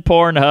and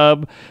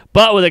Pornhub.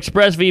 But with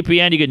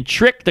ExpressVPN, you can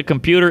trick the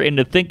computer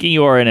into thinking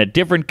you are in a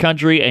different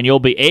country, and you'll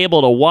be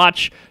able to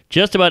watch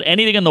just about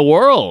anything in the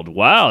world.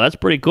 Wow, that's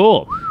pretty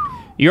cool.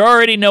 You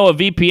already know a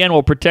VPN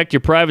will protect your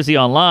privacy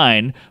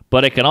online,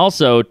 but it can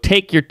also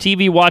take your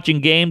TV watching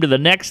game to the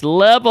next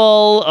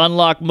level,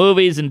 unlock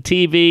movies and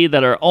TV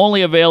that are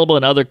only available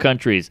in other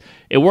countries.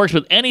 It works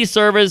with any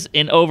service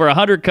in over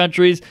 100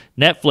 countries: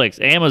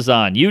 Netflix,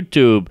 Amazon,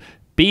 YouTube,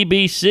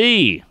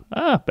 BBC,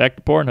 back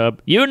to Pornhub,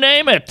 you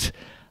name it.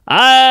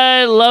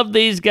 I love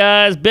these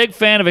guys. Big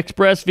fan of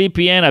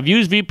ExpressVPN. I've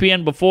used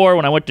VPN before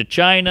when I went to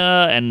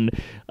China and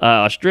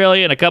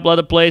Australia and a couple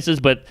other places,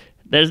 but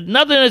there's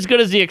nothing as good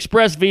as the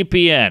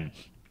ExpressVPN.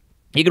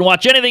 You can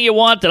watch anything you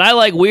want, and I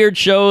like weird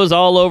shows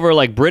all over,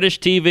 like British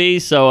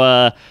TV,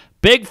 so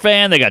big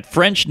fan. They got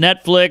French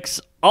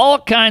Netflix, all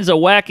kinds of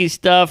wacky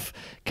stuff,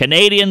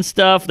 Canadian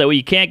stuff that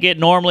you can't get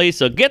normally,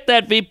 so get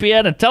that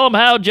VPN and tell them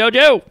how,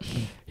 JoJo.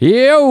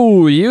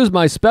 Use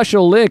my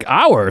special link,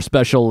 our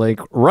special link,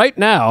 right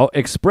now,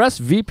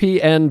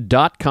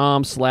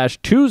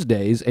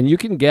 expressvpn.com/Tuesdays, and you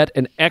can get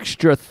an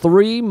extra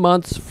 3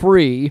 months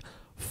free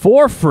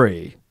for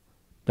free.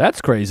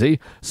 That's crazy.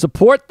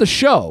 Support the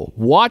show,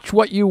 watch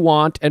what you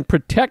want, and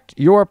protect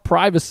your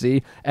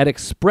privacy at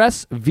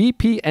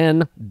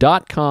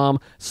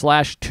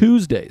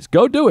expressvpn.com/Tuesdays.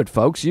 Go do it,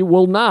 folks. You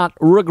will not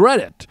regret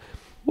it.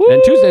 Woo!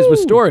 And Tuesdays with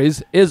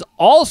Stories is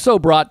also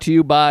brought to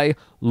you by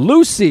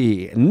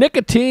Lucy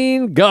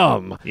Nicotine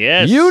Gum.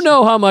 Yes. You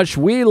know how much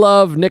we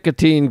love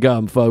nicotine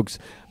gum, folks.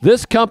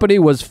 This company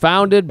was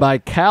founded by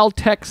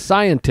Caltech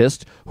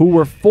scientists who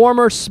were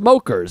former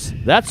smokers.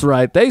 That's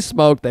right, they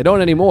smoked. They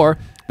don't anymore.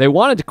 They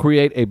wanted to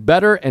create a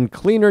better and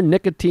cleaner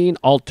nicotine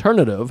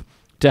alternative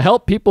to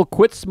help people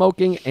quit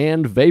smoking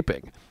and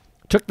vaping.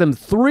 It took them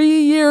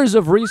 3 years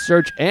of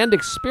research and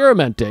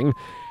experimenting,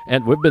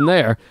 and we've been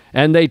there,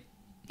 and they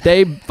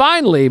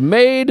finally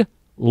made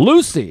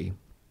Lucy,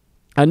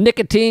 a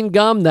nicotine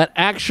gum that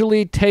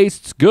actually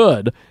tastes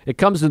good. It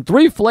comes in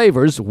 3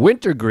 flavors: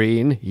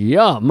 wintergreen,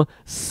 yum,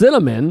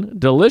 cinnamon,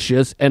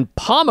 delicious, and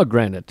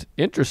pomegranate.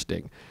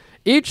 Interesting.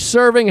 Each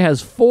serving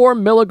has 4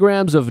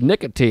 milligrams of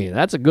nicotine.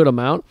 That's a good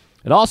amount.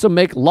 It also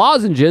makes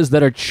lozenges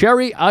that are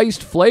cherry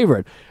iced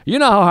flavored. You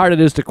know how hard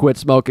it is to quit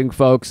smoking,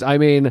 folks. I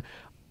mean,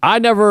 I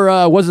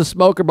never was a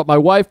smoker, but my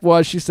wife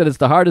was. She said it's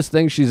the hardest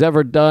thing she's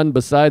ever done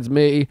besides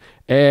me.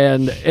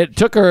 And it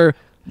took her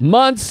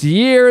months,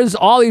 years,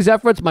 all these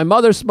efforts. My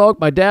mother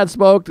smoked, my dad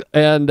smoked,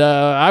 and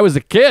I was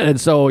a kid. And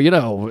so,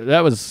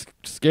 that was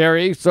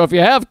scary. So if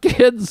you have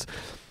kids,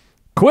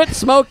 quit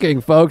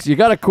smoking, folks. You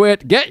got to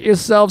quit. Get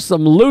yourself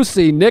some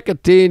Lucy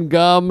nicotine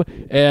gum.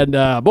 And,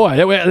 boy,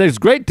 there's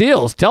great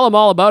deals. Tell them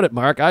all about it,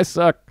 Mark. I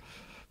suck.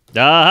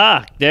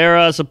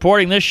 They're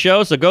supporting this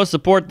show, so go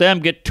support them.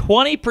 Get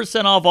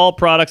 20% off all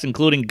products,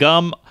 including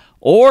gum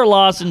or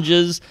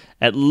lozenges,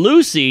 at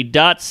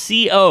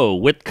lucy.co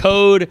with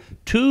code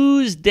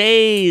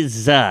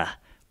Tuesdays,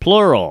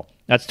 plural.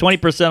 That's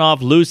 20%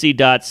 off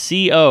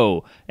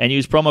lucy.co, and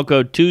use promo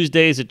code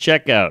Tuesdays at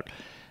checkout.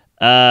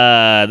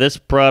 This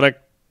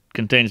product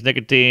contains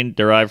nicotine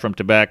derived from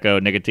tobacco.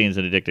 Nicotine is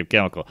an addictive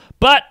chemical.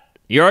 But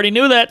you already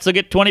knew that, so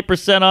get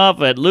 20%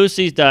 off at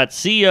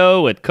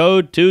lucys.co with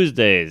code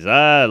Tuesdays.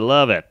 I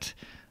love it.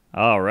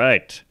 All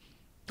right.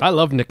 I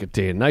love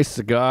nicotine. Nice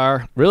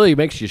cigar. Really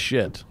makes you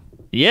shit.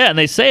 Yeah, and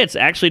they say it's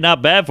actually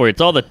not bad for you.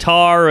 It's all the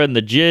tar and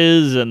the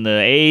jizz and the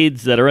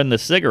AIDS that are in the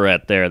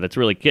cigarette there that's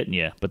really getting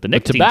you. But the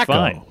nicotine's tobacco.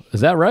 Fine.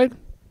 Is that right?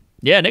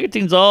 Yeah,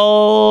 nicotine's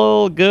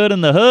all good in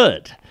the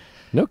hood.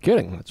 No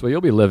kidding. That's where you'll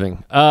be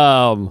living.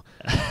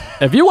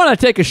 If you want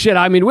to take a shit,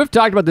 I mean, we've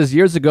talked about this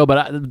years ago,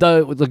 but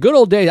the good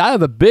old days, I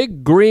have a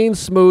big green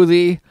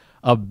smoothie,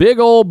 a big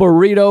old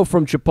burrito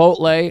from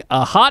Chipotle,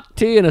 a hot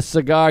tea, and a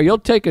cigar. You'll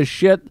take a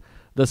shit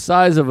the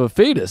size of a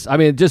fetus. I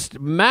mean, just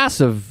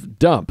massive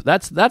dump.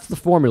 That's the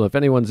formula if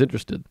anyone's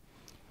interested.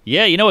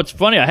 Yeah, it's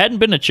funny. I hadn't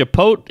been to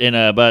Chipotle in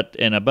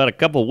about a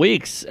couple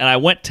weeks, and I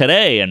went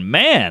today, and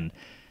man,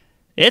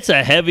 it's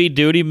a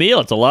heavy-duty meal.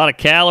 It's a lot of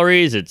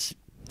calories. It's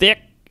thick,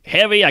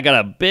 heavy. I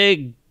got a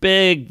big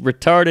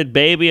retarded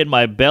baby in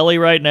my belly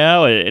right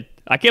now.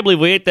 I can't believe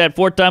we ate that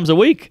 4 times a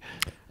week.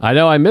 I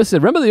know, I miss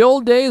it. Remember the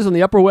old days on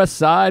the Upper West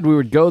Side? We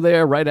would go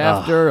there right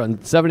after on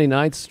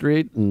 79th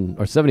Street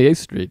or 78th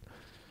Street.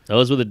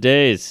 Those were the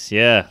days,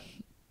 yeah.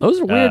 Those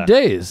are weird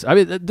days. I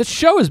mean, the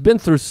show has been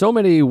through so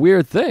many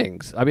weird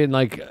things. I mean,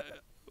 like,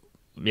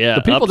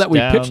 the people that we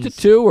pitched it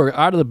to are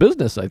out of the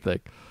business, I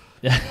think.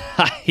 Yeah,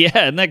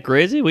 isn't that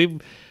crazy?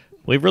 We've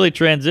really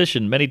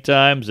transitioned many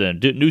times,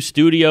 and new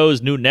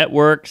studios, new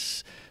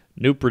networks,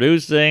 new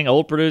producing,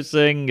 old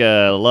producing,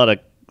 a lot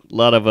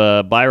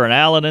of Byron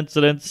Allen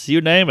incidents,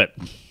 you name it.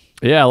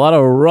 Yeah, a lot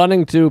of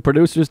running to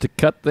producers to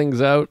cut things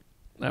out.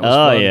 That was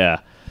fun. Yeah.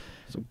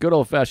 Some good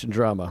old-fashioned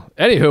drama.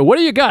 Anywho, what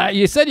do you got?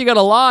 You said you got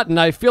a lot, and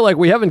I feel like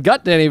we haven't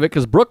got to any of it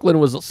because Brooklyn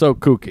was so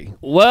kooky.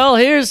 Well,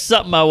 here's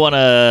something I want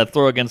to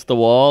throw against the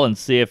wall and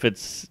see if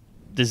it's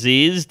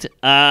diseased.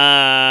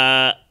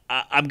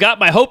 I've got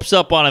my hopes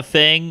up on a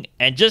thing,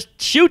 and just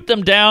shoot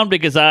them down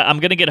because I'm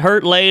going to get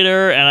hurt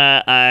later,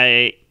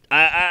 and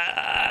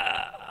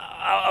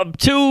I'm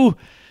too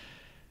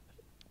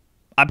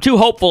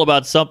hopeful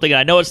about something, and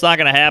I know it's not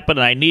going to happen,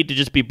 and I need to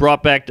just be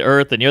brought back to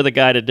earth, and you're the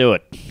guy to do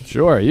it.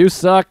 Sure. You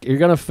suck, you're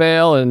going to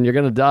fail, and you're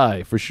going to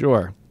die, for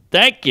sure.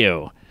 Thank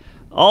you.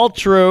 All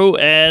true,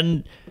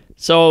 and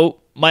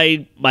so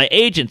my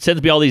agent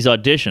sends me all these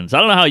auditions. I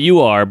don't know how you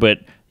are,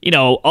 but,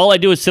 all I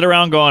do is sit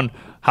around going,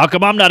 how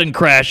come I'm not in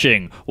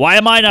Crashing? Why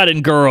am I not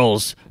in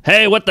Girls?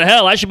 Hey, what the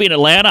hell? I should be in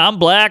Atlanta. I'm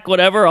black,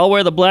 whatever. I'll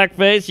wear the black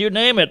face, you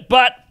name it.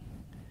 But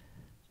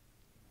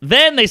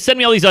then they send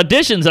me all these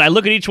auditions, and I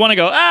look at each one and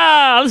go,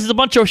 this is a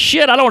bunch of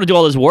shit. I don't want to do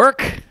all this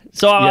work.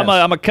 So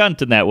I'm a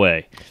cunt in that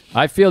way.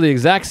 I feel the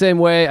exact same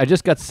way. I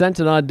just got sent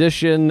an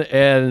audition,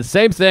 and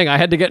same thing. I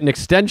had to get an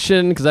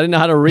extension because I didn't know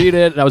how to read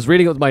it. And I was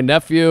reading it with my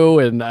nephew,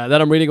 and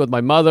then I'm reading it with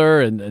my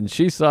mother, and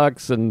she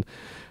sucks. And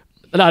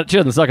she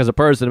doesn't suck as a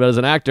person, but as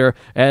an actor.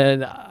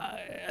 And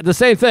the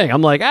same thing.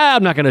 I'm like,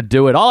 I'm not going to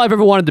do it. All I've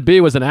ever wanted to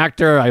be was an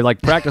actor. I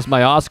practiced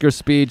my Oscar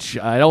speech.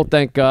 I don't,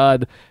 thank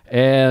God.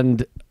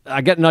 And I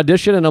get an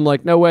audition, and I'm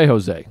like, no way,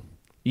 Jose.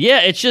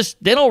 Yeah, it's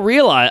just, they don't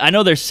realize. I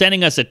know they're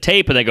sending us a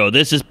tape, and they go,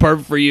 this is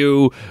perfect for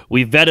you.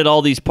 We vetted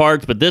all these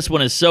parts, but this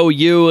one is so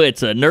you.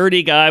 It's a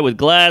nerdy guy with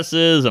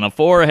glasses and a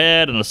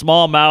forehead and a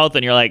small mouth,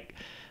 and you're like,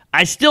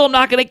 I still am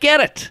not going to get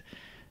it.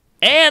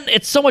 And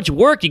it's so much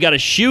work. You got to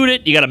shoot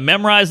it. You got to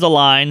memorize the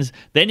lines.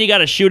 Then you got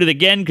to shoot it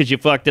again because you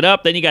fucked it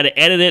up. Then you got to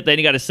edit it. Then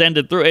you got to send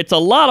it through. It's a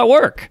lot of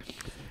work.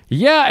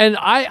 Yeah, and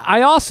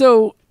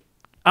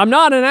I'm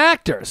not an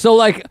actor.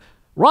 So,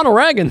 Ronald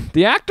Reagan,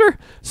 the actor.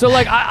 So,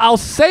 I'll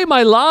say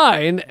my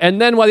line, and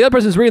then while the other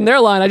person's reading their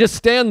line, I just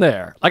stand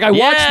there. I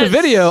watch the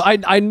video.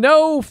 I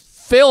know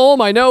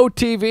film. I know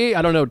TV.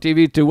 I don't know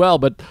TV too well,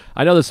 but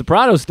I know The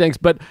Sopranos stinks.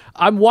 But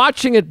I'm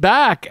watching it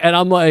back, and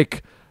I'm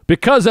like,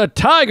 because a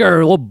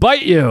tiger will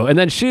bite you. And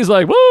then she's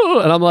like, woo,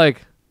 and I'm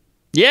like,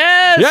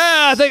 yes.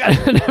 Yeah, I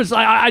think. And it was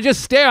I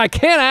just stare. I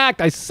can't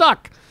act. I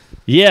suck.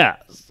 Yeah,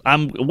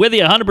 I'm with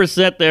you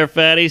 100% there,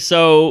 Fatty.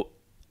 So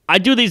I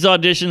do these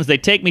auditions. They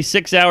take me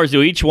 6 hours to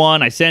do each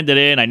one. I send it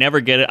in. I never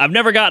get it. I've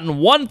never gotten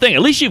one thing.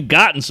 At least you've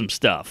gotten some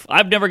stuff.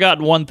 I've never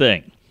gotten one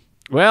thing.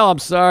 Well, I'm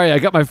sorry. I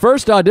got my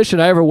first audition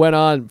I ever went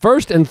on.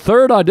 First and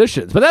third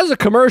auditions. But those are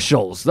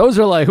commercials. Those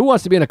are who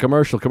wants to be in a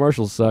commercial?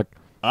 Commercials suck.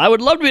 I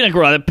would love to be in a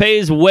commercial. It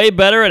pays way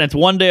better, and it's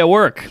one day of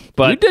work.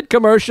 But you did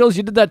commercials.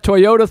 You did that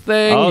Toyota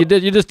thing. Oh.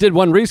 You just did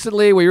one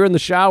recently where you were in the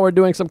shower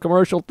doing some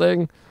commercial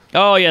thing.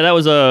 Oh, yeah, that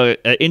was a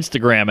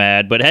Instagram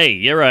ad. But, hey,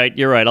 you're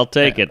right. I'll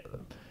take it.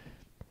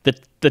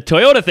 The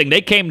Toyota thing,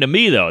 they came to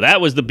me, though.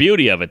 That was the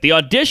beauty of it. The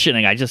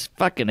auditioning, I just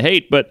fucking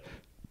hate, but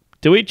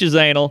to each his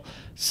anal.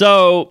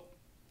 So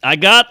I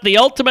got the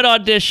ultimate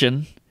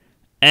audition,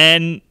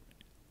 and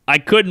I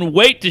couldn't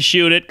wait to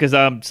shoot it because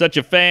I'm such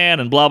a fan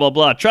and blah, blah,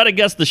 blah. Try to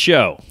guess the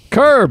show.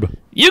 Curb.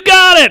 You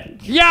got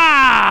it!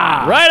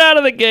 Yeah! Right out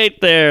of the gate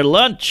there.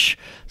 Lunch.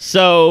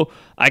 So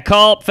I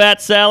call up Fat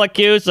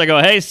Salacuse. I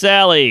go, hey,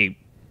 Sally,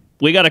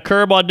 we got a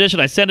Curb audition.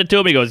 I send it to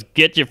him. He goes,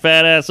 get your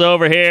fat ass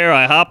over here.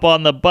 I hop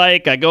on the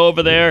bike. I go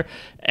over there.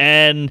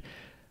 And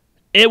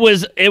it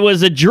was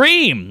a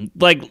dream.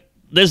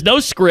 There's no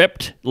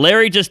script.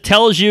 Larry just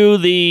tells you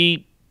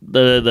the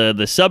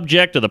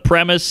subject or the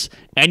premise,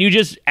 and you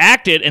just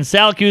act it. And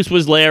Salacuse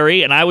was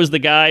Larry, and I was the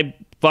guy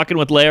fucking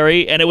with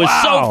Larry, and it was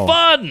so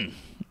fun.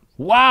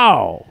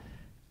 Wow.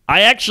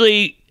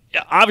 Obviously,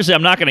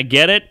 I'm not going to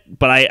get it,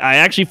 but I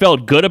actually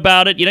felt good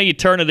about it. You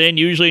turn it in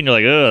usually, and you're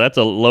like, oh, that's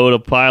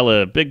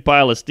a big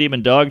pile of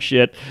steaming dog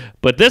shit.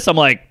 But this, I'm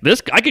like,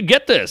 I could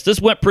get this.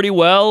 This went pretty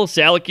well.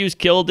 Salacuse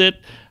killed it.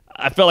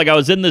 I felt like I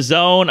was in the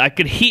zone. I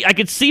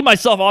could see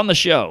myself on the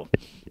show.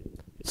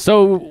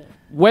 So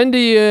when do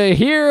you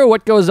hear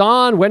what goes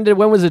on? When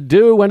was it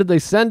due? When did they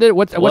send it?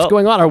 What's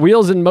going on? Are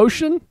wheels in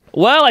motion?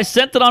 Well, I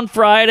sent it on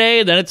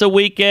Friday, then it's a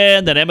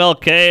weekend, then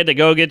MLK to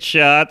go get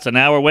shots, and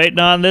now we're waiting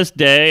on this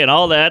day and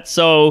all that.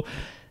 So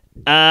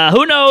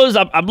who knows?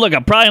 I'm probably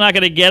not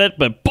going to get it,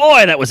 but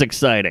boy, that was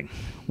exciting.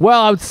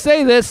 Well, I would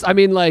say this. I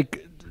mean,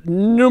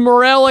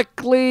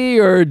 numerically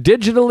or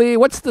digitally,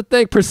 what's the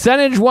thing?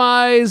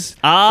 Percentage-wise?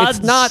 Odds?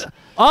 It's not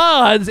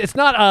odds. It's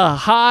not a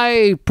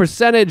high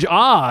percentage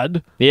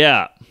odd.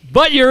 Yeah.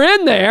 But you're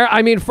in there.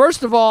 I mean,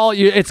 first of all,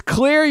 it's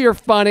clear you're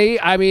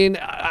funny. I mean,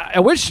 I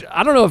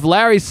don't know if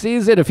Larry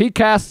sees it, if he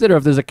casts it, or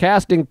if there's a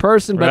casting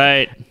person,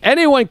 but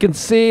anyone can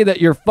see that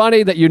you're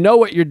funny, that you know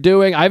what you're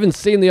doing. I haven't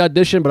seen the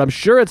audition, but I'm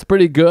sure it's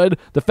pretty good.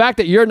 The fact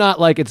that you're not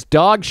like it's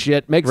dog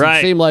shit makes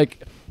it seem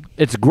like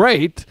it's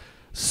great.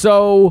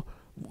 So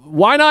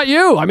why not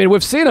you? I mean,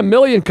 we've seen a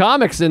million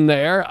comics in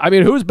there. I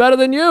mean, who's better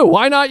than you?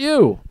 Why not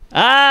you?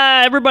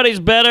 Everybody's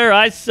better.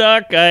 I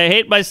suck. I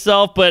hate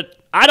myself, but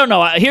I don't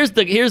know. Here's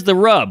the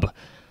rub.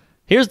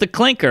 Here's the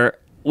clinker.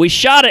 We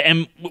shot it,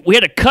 and we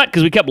had to cut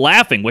because we kept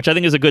laughing, which I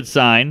think is a good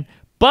sign.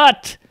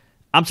 But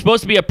I'm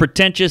supposed to be a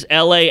pretentious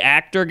L.A.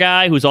 actor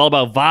guy who's all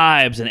about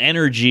vibes and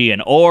energy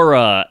and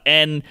aura.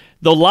 And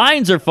the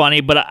lines are funny,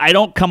 but I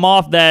don't come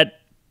off that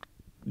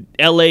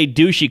L.A.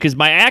 douchey because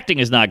my acting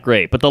is not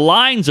great. But the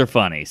lines are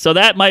funny. So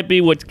that might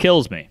be what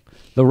kills me.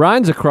 The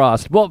lines are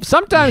crossed. Well,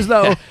 sometimes,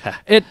 though,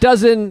 it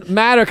doesn't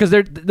matter because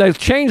they've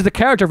changed the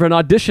character if an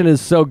audition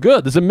is so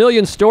good. There's a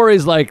million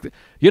stories like,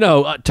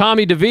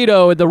 Tommy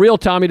DeVito, the real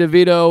Tommy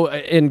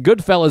DeVito in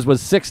Goodfellas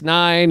was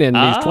 6'9", and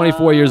he's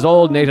 24 years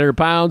old and 800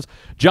 pounds.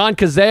 John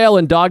Cazale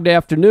in Dog Day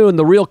Afternoon,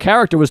 the real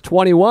character was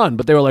 21,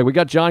 but they were like, we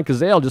got John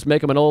Cazale, just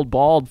make him an old,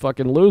 bald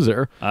fucking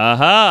loser.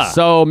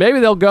 So maybe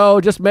they'll go,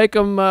 just make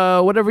him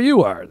whatever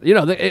you are.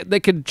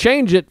 They could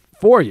change it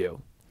for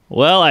you.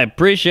 Well, I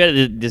appreciate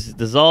it. This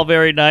is all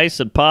very nice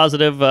and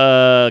positive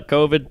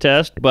COVID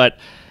test, but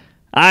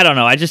I don't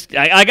know. I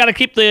got to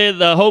keep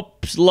the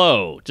hopes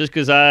low just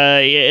because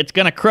it's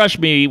going to crush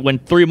me when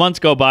 3 months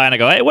go by and I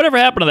go, hey, whatever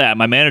happened to that?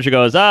 My manager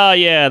goes, oh,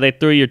 yeah, they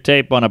threw your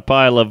tape on a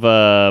pile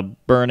of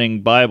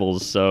burning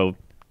Bibles, so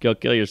go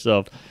kill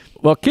yourself.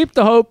 Well, keep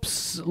the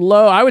hopes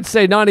low. I would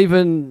say not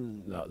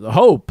even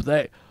hope.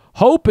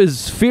 Hope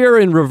is fear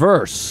in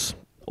reverse,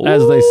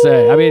 as they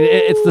say. I mean,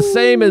 it's the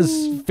same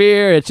as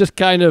fear. It's just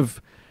kind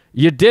of,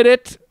 you did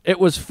it. It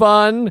was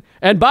fun.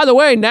 And by the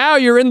way, now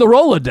you're in the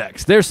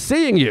Rolodex. They're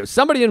seeing you.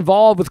 Somebody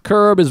involved with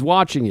Curb is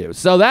watching you.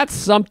 So that's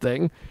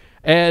something.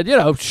 And,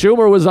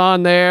 Schumer was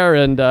on there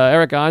and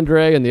Eric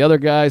Andre and the other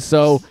guys.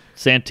 So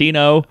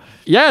Santino.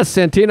 Yes,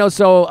 Santino.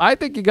 So I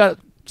think you got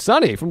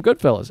Sonny from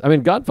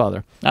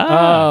Godfather.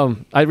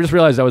 I just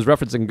realized I was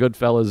referencing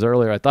Goodfellas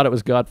earlier. I thought it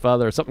was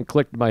Godfather. Something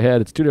clicked in my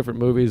head. It's two different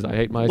movies. I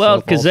hate myself.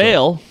 Well,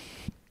 Cazale.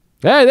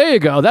 Hey, there you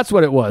go. That's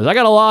what it was. I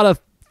got a lot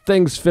of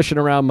things fishing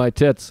around my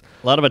tits.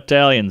 A lot of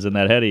Italians in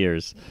that head of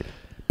yours.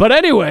 But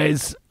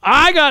anyways,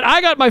 I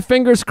got my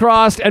fingers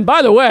crossed. And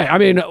by the way, I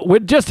mean,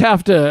 you'd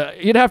have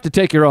to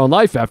take your own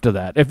life after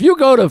that. If you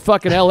go to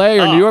fucking L.A.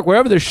 or New York,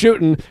 wherever they're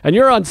shooting, and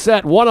you're on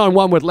set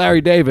one-on-one with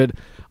Larry David,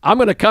 I'm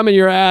going to come in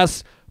your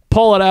ass,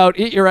 pull it out,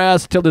 eat your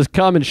ass till there's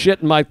cum and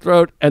shit in my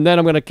throat, and then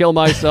I'm going to kill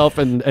myself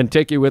and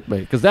take you with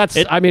me. Because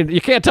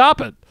you can't top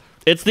it.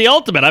 It's the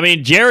ultimate. I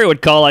mean, Jerry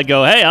would call. I'd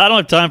go, hey, I don't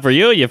have time for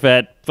you, you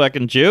fat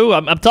fucking Jew.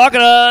 I'm talking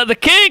to the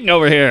king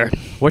over here.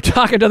 We're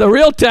talking to the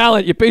real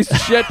talent, you piece of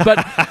shit. But,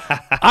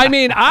 I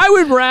mean, I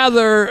would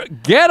rather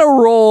get a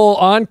role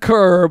on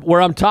Curb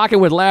where I'm talking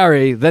with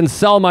Larry than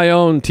sell my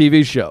own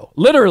TV show.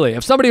 Literally.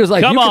 If somebody was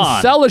like,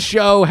 can sell a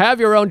show, have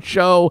your own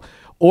show,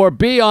 or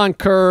be on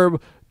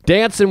Curb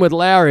dancing with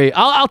Larry,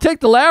 I'll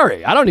take the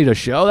Larry. I don't need a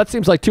show. That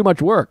seems like too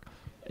much work.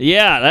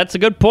 Yeah, that's a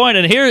good point.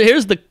 And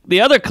here's the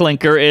other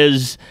clinker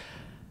is,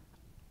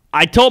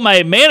 I told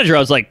my manager, I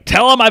was like,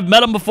 tell him I've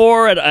met him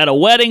before at a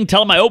wedding.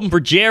 Tell him I opened for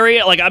Jerry.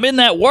 Like, I'm in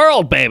that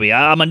world, baby.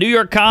 I'm a New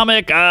York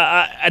comic.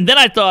 And then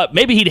I thought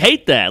maybe he'd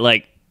hate that.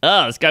 Like,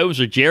 this guy opens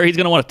for Jerry. He's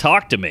going to want to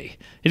talk to me.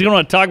 He's going to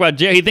want to talk about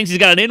Jerry. He thinks he's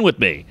got an in with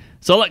me.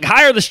 So, like,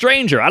 hire the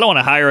stranger. I don't want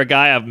to hire a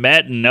guy I've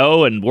met and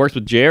know and works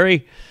with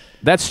Jerry.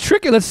 That's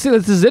tricky. Let's see.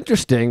 This is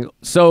interesting.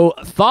 So,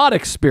 thought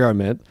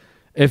experiment.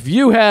 If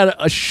you had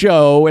a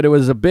show and it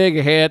was a big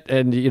hit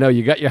and,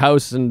 you got your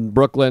house in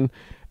Brooklyn,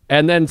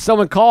 and then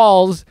someone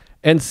calls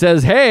and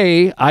says,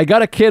 hey, I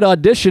got a kid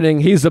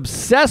auditioning. He's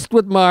obsessed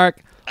with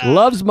Mark,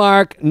 loves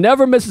Mark,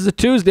 never misses a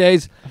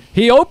Tuesdays.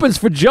 He opens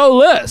for Joe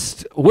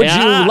List. Would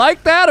you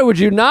like that or would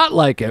you not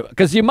like it?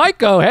 Because you might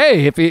go,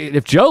 hey,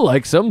 if Joe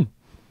likes him.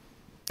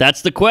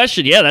 That's the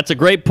question. Yeah, that's a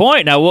great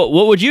point. Now,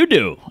 what would you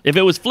do if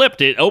it was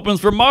flipped? It opens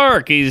for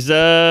Mark. He's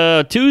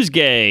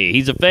Tuesday.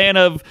 He's a fan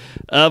of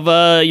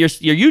your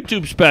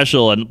YouTube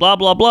special and blah,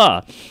 blah,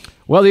 blah.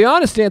 Well, the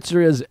honest answer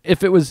is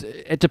if it was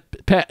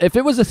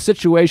a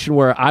situation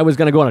where I was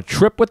going to go on a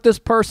trip with this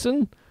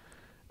person,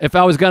 if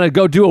I was going to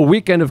go do a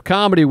weekend of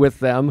comedy with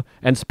them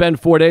and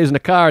spend 4 days in a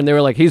car and they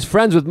were like, he's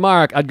friends with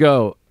Mark, I'd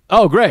go,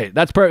 oh, great.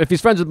 That's perfect. If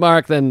he's friends with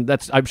Mark, then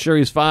I'm sure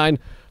he's fine.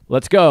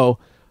 Let's go.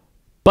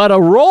 But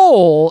a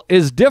role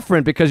is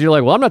different because you're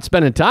like, well, I'm not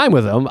spending time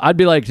with him. I'd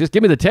be like, just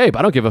give me the tape.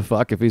 I don't give a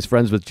fuck if he's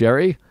friends with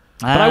Jerry.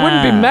 But I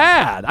wouldn't be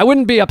mad. I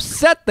wouldn't be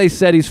upset they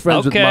said he's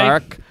friends with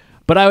Mark.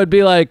 But I would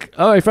be like,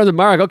 oh, he's friends with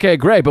Mark. Okay,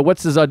 great. But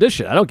what's his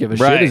audition? I don't give a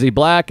shit. Is he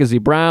black? Is he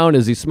brown?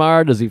 Is he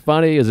smart? Is he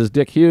funny? Is his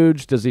dick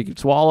huge? Does he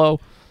swallow?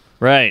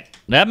 Right.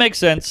 That makes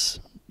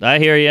sense. I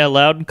hear you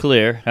loud and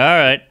clear. All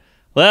right.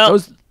 Well,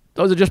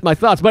 those are just my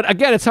thoughts. But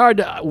again, it's hard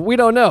to, we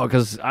don't know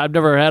because I've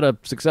never had a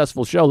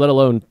successful show, let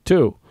alone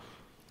 2.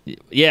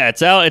 Yeah,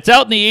 it's out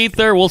in the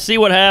ether. We'll see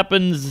what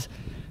happens.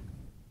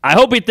 I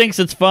hope he thinks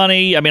it's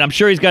funny. I mean, I'm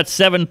sure he's got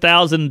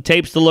 7,000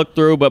 tapes to look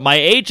through, but my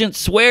agent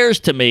swears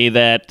to me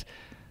that,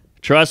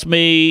 trust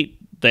me,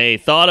 they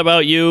thought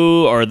about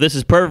you, or this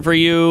is perfect for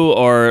you,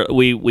 or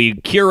we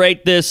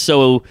curate this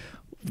so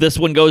this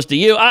one goes to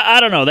you. I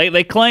don't know.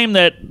 They claim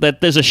that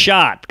there's a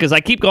shot, because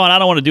I keep going, I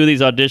don't want to do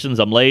these auditions.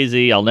 I'm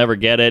lazy. I'll never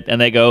get it. And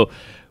they go,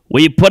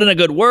 we put in a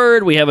good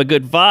word. We have a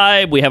good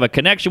vibe. We have a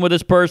connection with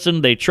this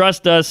person. They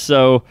trust us.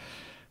 So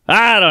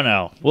I don't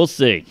know. We'll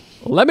see.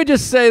 Let me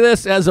just say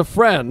this as a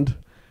friend.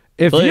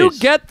 If Please. you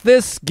get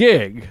this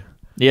gig,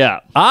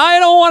 Yeah. I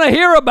don't want to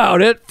hear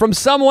about it from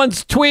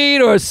someone's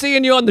tweet or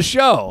seeing you on the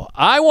show.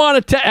 I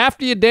want to,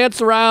 after you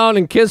dance around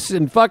and kiss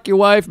and fuck your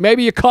wife,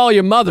 maybe you call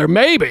your mother,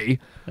 maybe.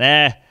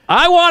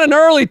 I want an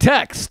early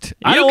text.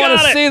 I don't want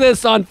to see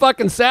this on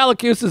fucking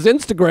Salacuse's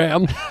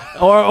Instagram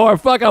or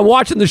fuck, I'm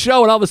watching the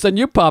show and all of a sudden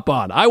you pop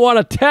on. I want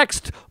a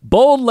text,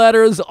 bold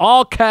letters,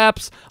 all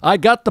caps. I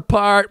got the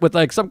part with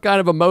like some kind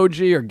of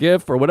emoji or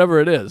GIF or whatever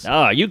it is. Oh,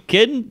 are you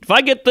kidding? If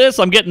I get this,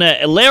 I'm getting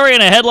a Larry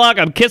in a headlock.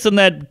 I'm kissing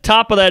that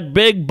top of that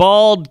big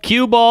bald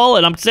cue ball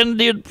and I'm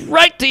sending it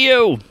right to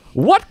you.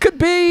 What could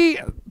be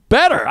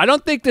better? I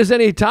don't think there's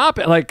any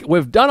topic. Like,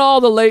 we've done all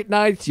the late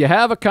nights. You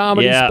have a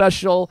comedy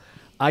special.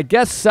 I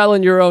guess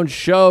selling your own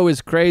show is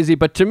crazy,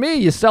 but to me,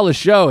 you sell a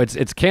show,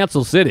 it's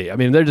cancel city. I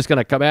mean, they're just going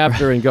to come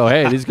after and go,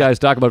 hey, these guys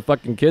talk about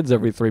fucking kids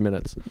every 3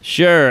 minutes.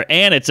 Sure,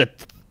 and it's a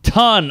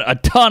ton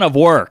of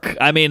work.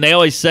 I mean, they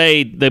always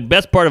say the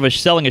best part of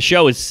selling a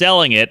show is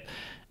selling it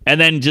and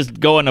then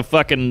just going to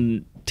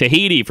fucking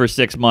Tahiti for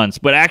 6 months.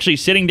 But actually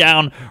sitting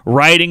down,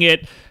 writing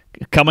it,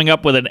 coming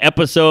up with an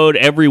episode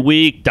every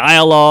week,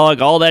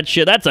 dialogue, all that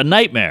shit, that's a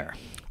nightmare.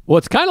 Well,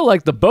 it's kind of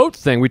like the boat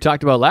thing we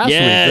talked about last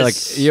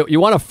week. Like, you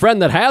want a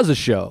friend that has a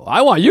show.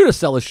 I want you to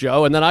sell a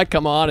show, and then I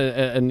come on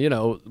and you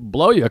know,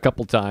 blow you a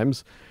couple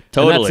times.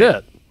 Totally. And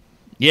that's it.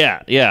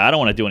 Yeah. I don't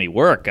want to do any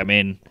work. I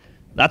mean,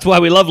 that's why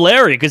we love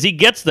Larry, because he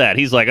gets that.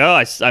 He's like,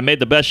 oh, I made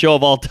the best show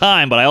of all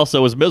time, but I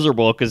also was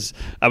miserable because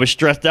I was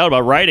stressed out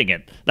about writing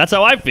it. That's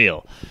how I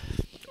feel.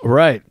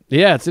 Right.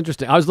 Yeah, it's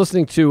interesting. I was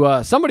listening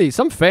to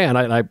some fan,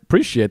 I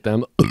appreciate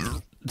them,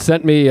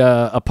 sent me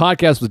a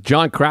podcast with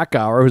John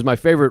Krakauer, who's my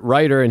favorite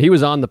writer, and he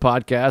was on the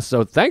podcast.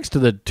 So thanks to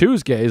the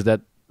Tuesdays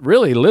that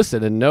really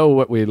listen and know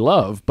what we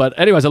love. But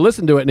anyways, I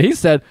listened to it, and he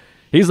said,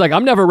 he's like,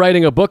 I'm never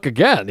writing a book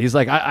again. He's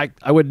like,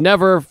 I would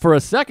never for a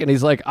second.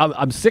 He's like,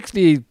 I'm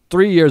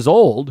 63 years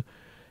old.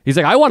 He's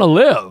like, I want to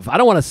live. I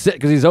don't want to sit,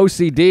 because he's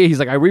OCD. He's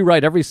like, I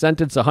rewrite every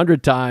sentence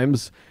 100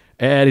 times.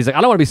 And he's like,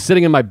 I don't want to be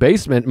sitting in my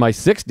basement in my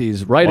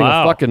 60s writing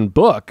a fucking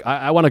book.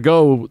 I want to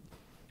go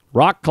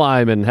rock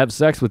climb and have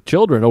sex with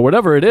children or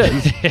whatever it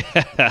is.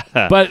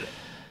 But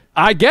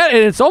I get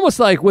it. It's almost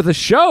like with a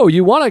show,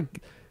 you want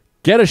to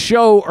get a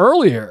show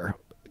earlier,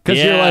 because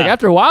you're like,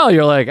 after a while,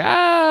 you're like,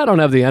 I don't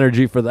have the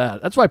energy for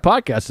that. That's why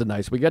podcasts are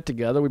nice. We get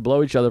together, we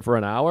blow each other for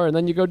an hour, and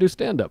then you go do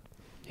stand-up.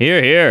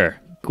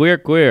 Here.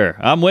 Queer.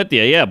 I'm with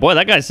you. Yeah, boy,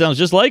 that guy sounds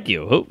just like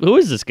you. Who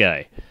is this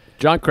guy?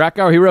 John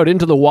Krakauer. He wrote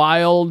Into the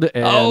Wild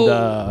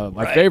and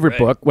my favorite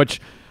book, which,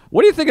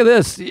 what do you think of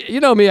this? You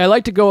know me, I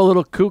like to go a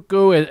little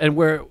cuckoo, and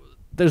where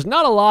there's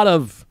not a lot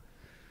of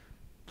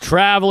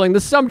traveling.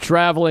 There's some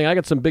traveling. I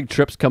got some big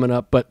trips coming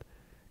up, but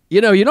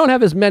you know, you don't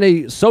have as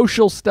many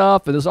social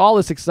stuff, and there's all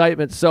this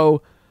excitement.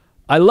 So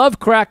I love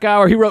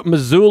Krakauer. He wrote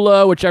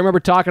Missoula, which I remember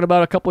talking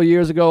about a couple of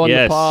years ago on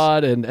the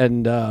pod,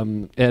 and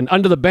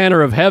Under the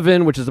Banner of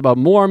Heaven, which is about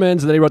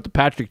Mormons. And then he wrote the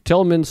Patrick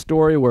Tillman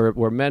story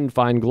where men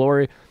find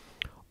glory.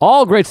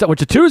 All great stuff,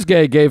 which a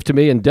Tuesday gave to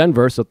me in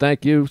Denver. So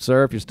thank you,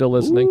 sir, if you're still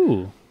listening.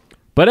 Ooh.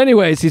 But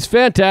anyways, he's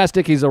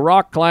fantastic. He's a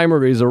rock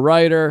climber. He's a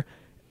writer.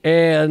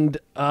 And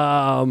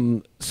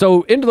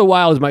so Into the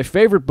Wild is my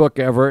favorite book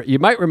ever. You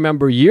might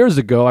remember years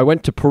ago, I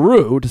went to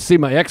Peru to see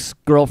my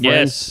ex-girlfriend.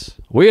 Yes.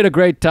 We had a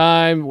great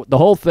time, the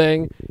whole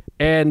thing.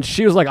 And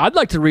she was like, I'd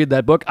like to read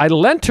that book. I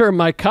lent her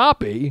my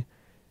copy.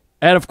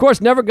 And, of course,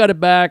 never got it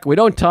back. We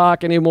don't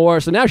talk anymore.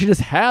 So now she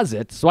just has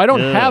it. So I don't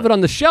have it on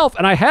the shelf.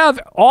 And I have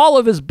all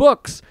of his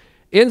books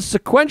in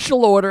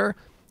sequential order,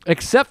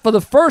 except for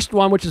the first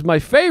one, which is my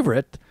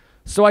favorite.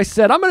 So I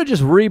said, I'm going to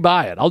just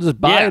rebuy it. I'll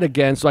just buy it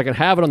again so I can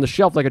have it on the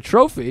shelf like a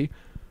trophy.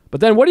 But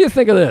then what do you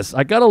think of this?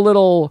 I got a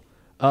little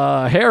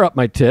hair up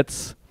my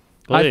tits.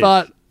 Please. I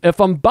thought,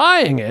 if I'm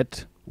buying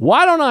it,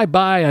 why don't I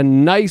buy a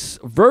nice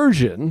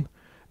version?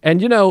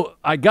 And, you know,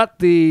 I got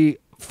the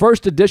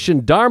first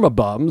edition Dharma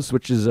Bums,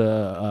 which is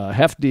a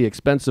hefty,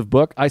 expensive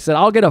book. I said,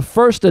 I'll get a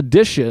first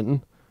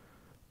edition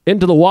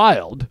Into the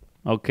Wild.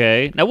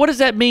 Okay. Now, what does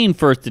that mean,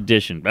 first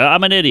edition?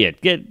 I'm an idiot.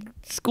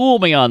 School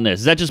me on this.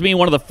 Does that just mean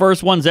one of the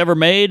first ones ever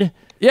made?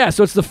 Yeah,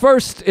 so it's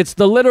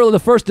literally the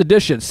first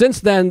edition.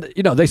 Since then,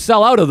 you know, they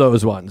sell out of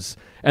those ones.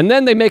 And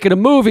then they make it a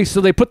movie,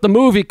 so they put the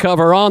movie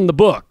cover on the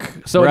book.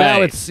 So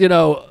now it's, you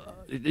know,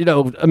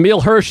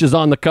 Emil Hirsch is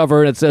on the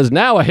cover, and it says,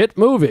 now a hit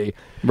movie.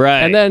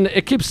 Right. And then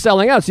it keeps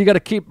selling out, so you got to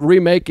keep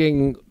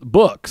remaking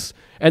books.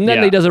 And then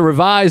Yeah. he does a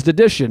revised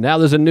edition. Now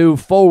there's a new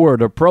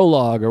forward or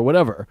prologue or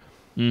whatever.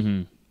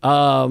 And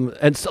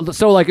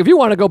so like, if you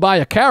want to go buy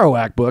a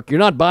Kerouac book, you're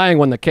not buying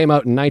one that came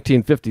out in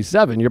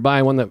 1957. You're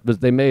buying one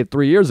they made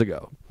 3 years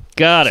ago.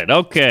 Got it.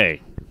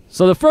 Okay.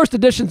 So the first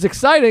edition's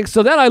exciting.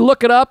 So then I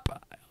look it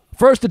up,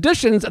 first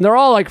editions, and they're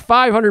all like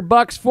 $500,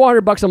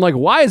 $400. I'm like,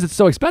 why is it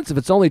so expensive?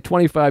 It's only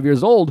 25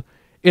 years old.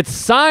 It's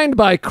signed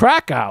by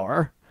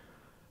Krakauer.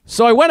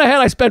 So I went ahead,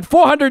 I spent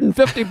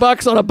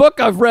 $450 on a book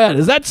I've read.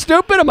 Is that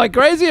stupid? Am I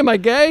crazy? Am I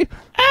gay?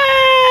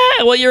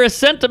 Well, you're a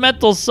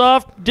sentimental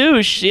soft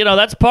douche. You know,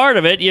 that's part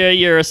of it.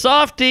 You're a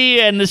softie,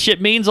 and this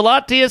shit means a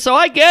lot to you, so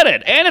I get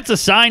it. And it's a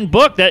signed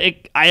book that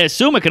I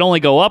assume it can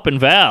only go up in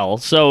val,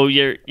 so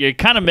you're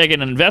kind of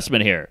making an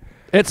investment here.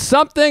 It's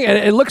something, and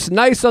it looks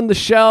nice on the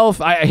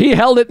shelf. He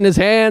held it in his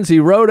hands. He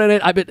wrote in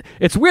it.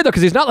 It's weird, though,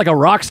 because he's not like a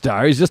rock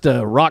star. He's just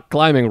a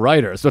rock-climbing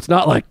writer, so it's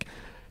not like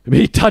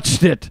he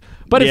touched it.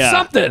 But it's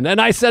something. And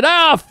I said,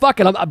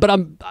 fuck it.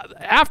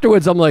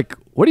 Afterwards, I'm like,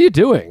 what are you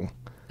doing?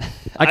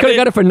 I could have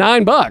got it for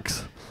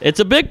 $9. It's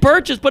a big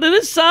purchase, but it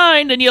is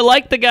signed, and you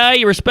like the guy,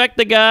 you respect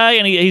the guy,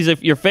 and he's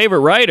your favorite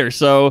writer.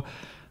 So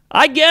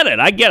I get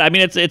it. I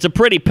mean, it's a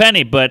pretty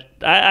penny, but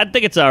I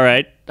think it's all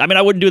right. I mean,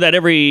 I wouldn't do that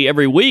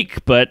every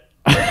week, but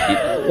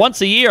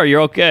once a year,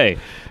 you're okay.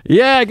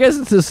 Yeah, I guess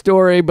it's a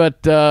story,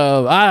 but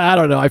I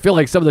don't know. I feel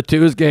like some of the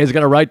Tuesdays are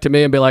going to write to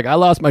me and be like, I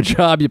lost my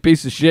job, you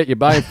piece of shit. You're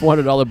buying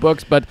 $400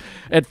 books. But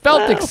it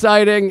felt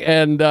exciting,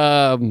 and,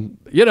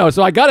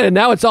 so I got it, and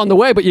now it's on the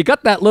way. But you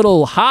got that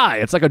little high.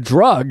 It's like a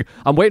drug.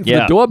 I'm waiting for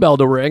the doorbell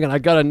to ring, and I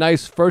got a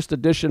nice first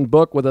edition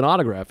book with an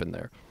autograph in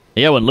there.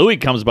 Yeah, when Louis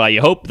comes by,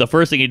 you hope the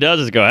first thing he does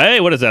is go, hey,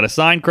 what is that, a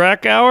signed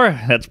Krakauer?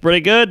 That's pretty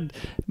good.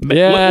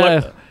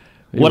 Yeah.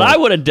 What I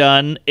would have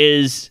done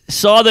is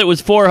saw that it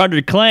was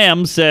 400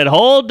 clams, said,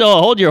 hold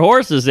your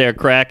horses there,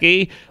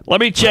 Cracky.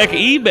 Let me check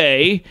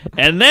eBay,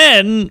 and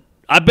then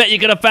I bet you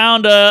could have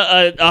found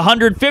a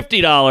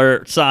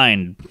 $150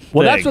 signed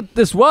Well, thing. that's what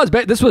this was.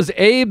 This was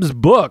Abe's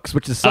Books,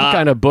 which is some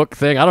kind of book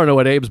thing. I don't know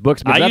what Abe's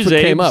Books means. That's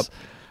what came up.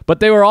 But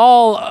they were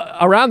all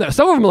around there.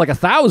 Some of them were like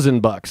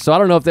 $1,000. So I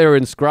don't know if they were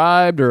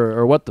inscribed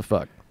or what the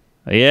fuck.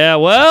 Yeah,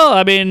 well,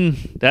 I mean,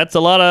 that's a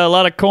lot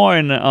of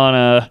coin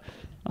on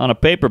a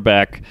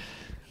paperback.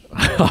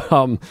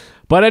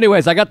 But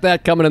anyways, I got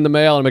that coming in the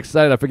mail, and I'm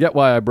excited. I forget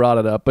why I brought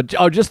it up, but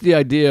just the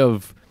idea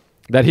of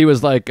that he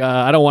was like,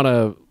 I don't want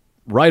to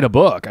write a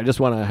book. I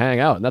just want to hang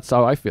out, and that's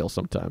how I feel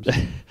sometimes.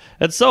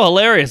 That's so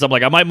hilarious. I'm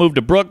like, I might move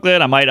to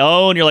Brooklyn. I might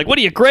own. You're like, what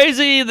are you,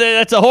 crazy?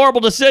 That's a horrible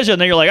decision.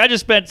 Then you're like, I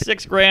just spent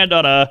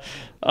 $6,000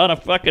 on a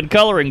fucking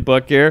coloring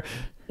book here.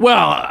 Well,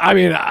 I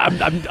mean,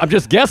 I'm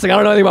just guessing. I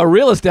don't know anything about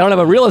real estate. I don't have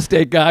a real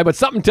estate guy, but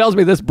something tells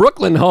me this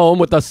Brooklyn home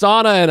with a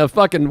sauna and a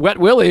fucking wet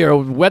willy or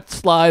wet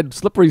slide,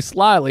 slippery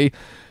slyly,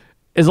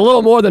 is a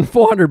little more than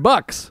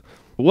 $400.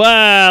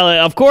 Well,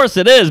 of course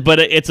it is, but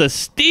it's a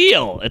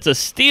steal. It's a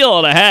steal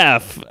and a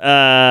half.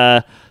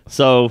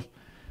 So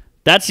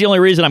that's the only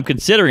reason I'm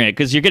considering it,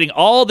 because you're getting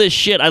all this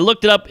shit. I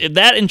looked it up.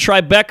 That in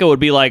Tribeca would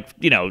be like,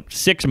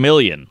 $6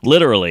 million,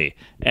 literally.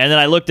 And then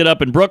I looked it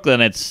up in Brooklyn.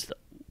 It's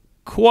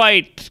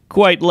quite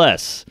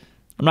less.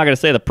 I'm not going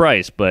to say the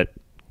price, but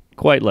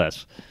quite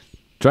less.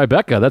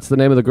 Tribeca, that's the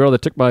name of the girl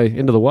that took my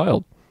Into the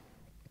Wild.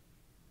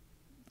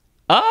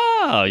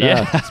 Oh,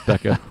 yeah. It's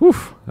Becca. Whew,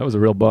 that was a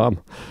real bomb.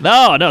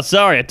 No,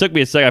 sorry. It took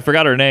me a second. I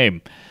forgot her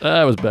name.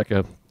 That was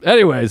Becca.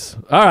 Anyways,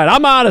 all right,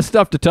 I'm out of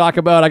stuff to talk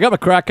about. I got my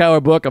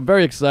Krakauer book. I'm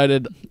very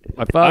excited.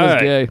 My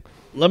father's gay.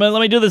 Let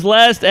me do this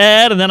last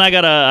ad, and then I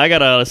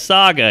got a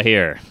saga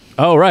here.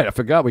 Oh, right. I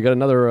forgot. We got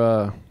another,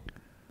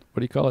 what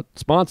do you call it?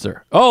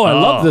 Sponsor. Oh, I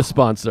love this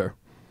sponsor.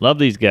 Love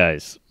these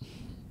guys.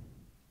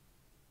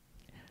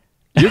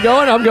 You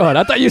going? I'm going.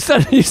 I thought you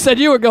said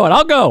you were going.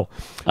 I'll go.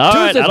 All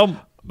right.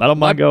 I don't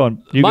mind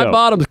going. My go.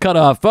 bottom's cut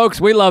off. Folks,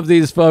 we love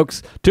these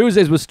folks.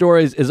 Tuesdays with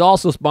Stories is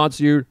also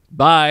sponsored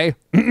by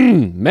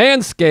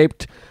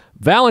Manscaped.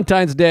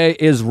 Valentine's Day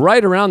is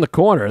right around the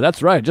corner.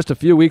 That's right. Just a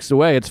few weeks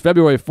away. It's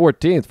February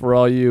 14th for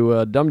all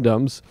you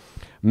dum-dums.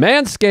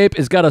 Manscaped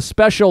has got a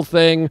special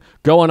thing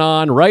going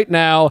on right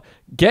now.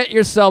 Get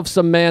yourself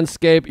some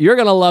Manscaped. You're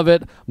going to love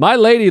it. My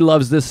lady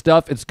loves this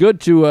stuff. It's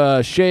good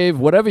to shave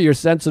whatever your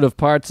sensitive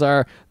parts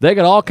are. They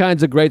got all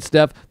kinds of great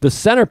stuff. The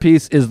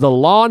centerpiece is the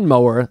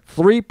Lawnmower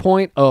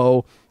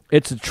 3.0.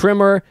 It's a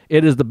trimmer.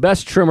 It is the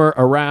best trimmer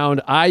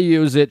around. I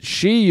use it.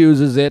 She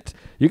uses it.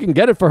 You can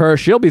get it for her.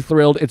 She'll be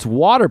thrilled. It's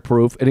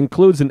waterproof. It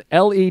includes an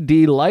LED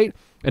light,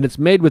 and it's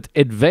made with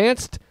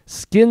advanced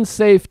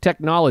skin-safe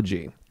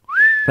technology.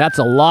 That's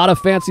a lot of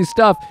fancy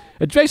stuff.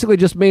 It basically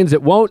just means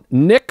it won't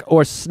nick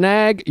or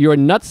snag your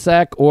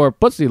nutsack or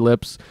pussy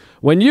lips.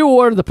 When you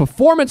order the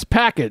Performance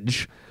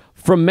Package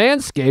from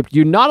Manscaped,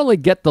 you not only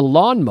get the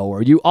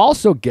lawnmower, you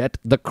also get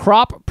the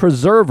Crop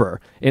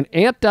Preserver, an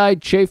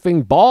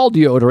anti-chafing ball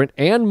deodorant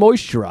and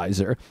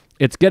moisturizer.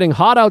 It's getting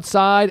hot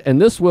outside, and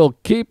this will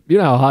keep, you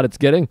know how hot it's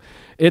getting.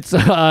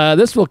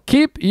 This will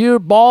keep your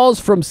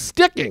balls from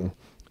sticking.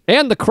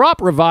 and the Crop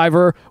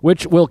Reviver,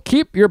 which will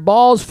keep your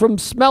balls from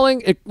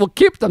smelling. It will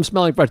keep them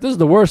smelling fresh. This is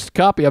the worst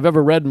copy I've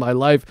ever read in my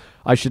life.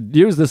 I should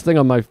use this thing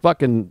on my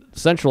fucking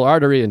central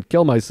artery and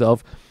kill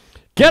myself.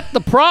 Get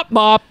the Prop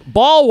Mop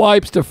ball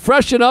wipes to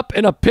freshen up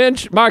in a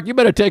pinch. Mark, you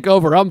better take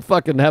over. I'm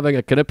fucking having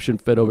a conniption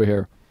fit over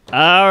here.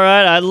 All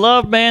right, I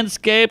love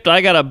Manscaped. I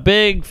got a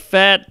big,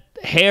 fat,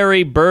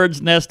 hairy bird's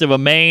nest of a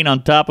mane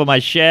on top of my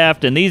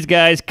shaft, and these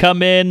guys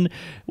come in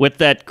with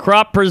that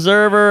crop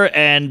preserver,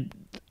 and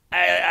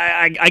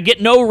I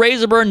get no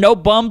razor burn, no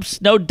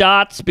bumps, no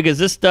dots, because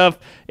this stuff,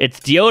 it's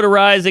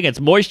deodorizing, it's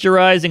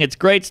moisturizing, it's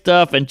great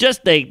stuff, and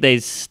just they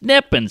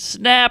snip and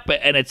snap,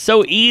 and it's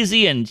so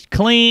easy and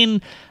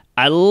clean.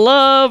 I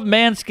love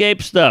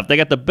Manscaped stuff. They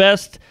got the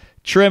best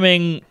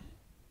trimming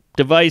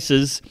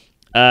devices.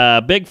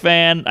 Big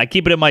fan. I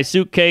keep it in my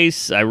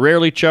suitcase. I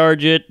rarely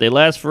charge it. They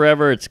last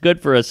forever. It's good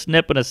for a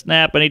snip and a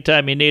snap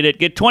anytime you need it.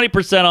 Get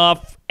 20%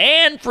 off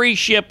and free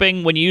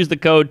shipping when you use the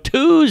code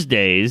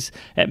Tuesdays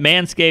at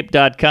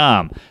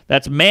manscaped.com.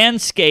 That's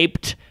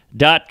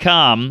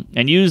manscaped.com,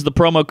 and use the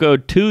promo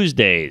code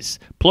Tuesdays,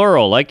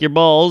 plural, like your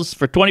balls,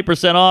 for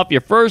 20% off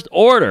your first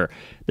order.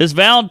 This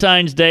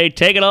Valentine's Day,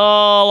 take it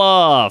all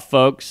off,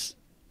 folks.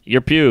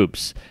 Your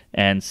pubes.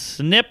 And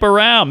snip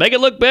around. Make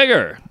it look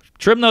bigger.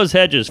 Trim those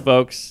hedges,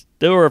 folks.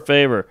 Do her a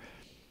favor.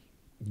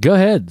 Go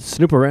ahead.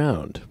 Snoop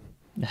around.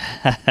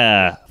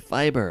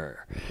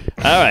 Fiber.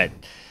 All right.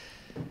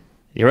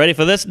 You ready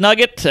for this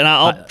nugget? And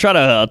I'll try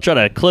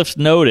to Cliff's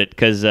note it,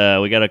 because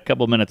we got a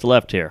couple minutes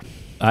left here.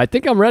 I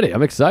think I'm ready.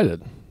 I'm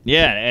excited.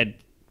 Yeah, and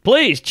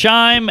please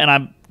chime. And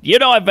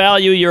I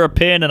value your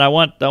opinion, and I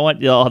want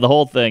the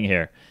whole thing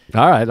here.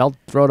 All right, I'll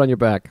throw it on your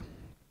back.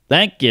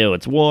 Thank you.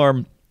 It's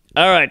warm.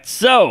 All right,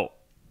 so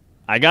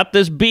I got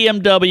this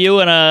BMW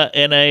in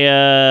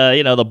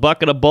a the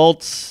bucket of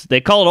bolts.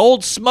 They call it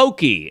Old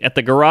Smoky at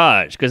the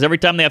garage, because every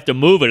time they have to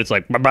move it, it's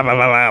like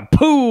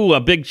poo, a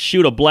big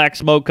shoot of black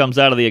smoke comes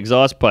out of the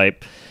exhaust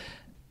pipe,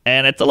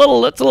 and it's a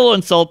little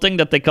insulting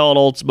that they call it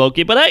Old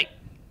Smoky. But hey,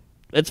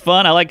 it's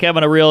fun. I like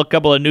having a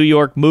couple of New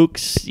York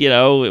mooks,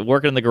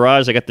 working in the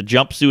garage. I got the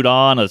jumpsuit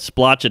on, a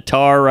splotch of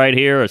tar right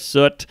here, a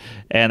soot,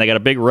 and they got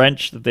a big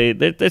wrench.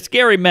 They're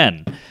scary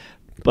men,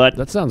 but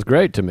that sounds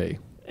great to me.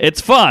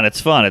 It's fun. It's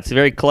fun. It's a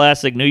very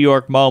classic New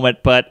York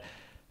moment. But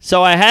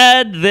so I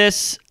got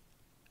this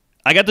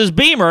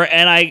Beamer,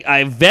 and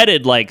I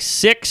vetted like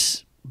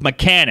 6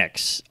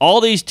 mechanics.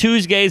 All these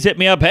Tuesdays hit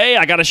me up. Hey,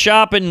 I got a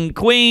shop in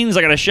Queens.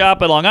 I got a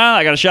shop in Long Island.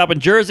 I got a shop in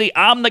Jersey.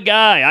 I'm the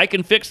guy. I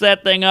can fix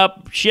that thing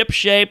up, ship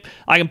shape.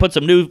 I can put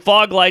some new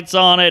fog lights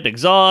on it,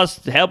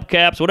 exhaust,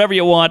 hubcaps, whatever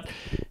you want.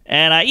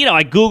 And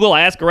I Google,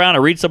 I ask around, I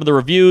read some of the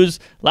reviews.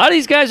 A lot of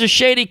these guys are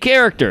shady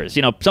characters.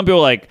 Some people are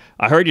like,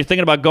 I heard you're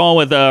thinking about going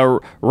with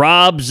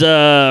Rob's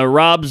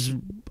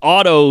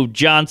Auto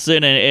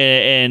Johnson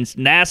in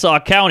Nassau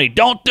County.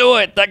 Don't do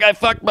it. That guy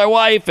fucked my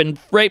wife and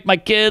raped my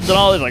kids and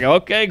all this. Like,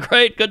 okay,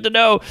 great, good to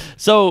know.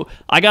 So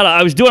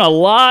I was doing a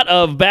lot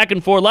of back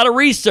and forth, a lot of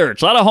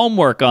research, a lot of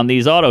homework on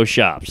these auto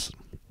shops.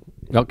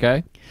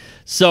 Okay.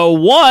 So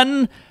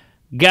one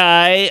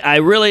guy I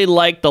really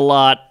liked a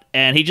lot,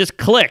 and he just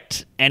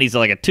clicked, and he's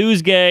like a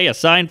Tuesday, a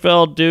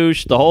Seinfeld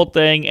douche, the whole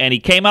thing, and he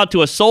came out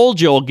to a Soul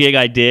Joel gig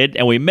I did,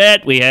 and we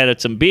met, we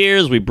had some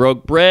beers, we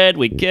broke bread,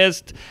 we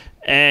kissed,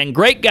 and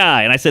great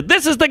guy. And I said,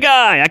 this is the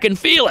guy, I can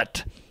feel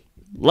it.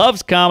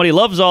 Loves comedy,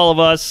 loves all of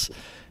us.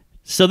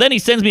 So then he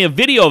sends me a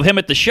video of him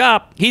at the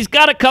shop. He's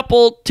got a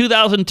couple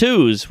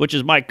 2002s, which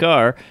is my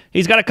car.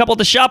 He's got a couple at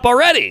the shop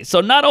already.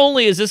 So not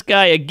only is this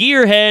guy a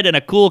gearhead and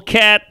a cool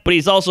cat, but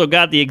he's also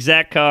got the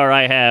exact car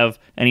I have,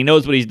 and he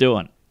knows what he's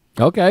doing.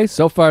 Okay,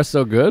 so far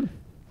so good.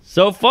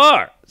 So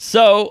far.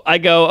 So I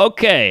go,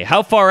 okay,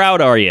 how far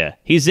out are you?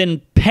 He's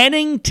in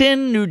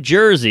Pennington, New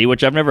Jersey,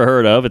 which I've never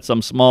heard of. It's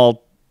some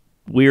small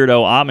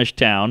weirdo Amish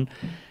town.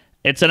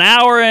 It's an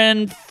hour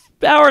and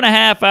a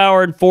half,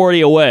 hour and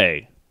 40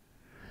 away.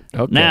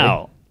 Okay.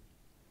 Now,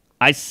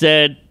 I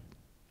said,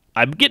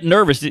 I'm getting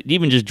nervous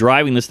even just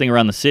driving this thing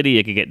around the city.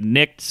 It could get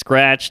nicked,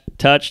 scratched,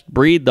 touched,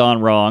 breathed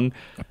on wrong.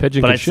 A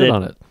pigeon could shit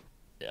on it.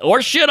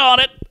 Or shit on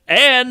it.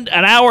 And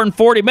an hour and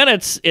 40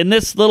 minutes in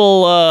this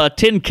little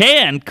tin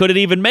can, could it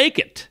even make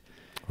it?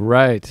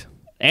 Right.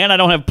 And I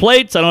don't have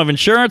plates, I don't have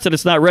insurance, and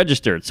it's not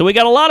registered. So we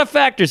got a lot of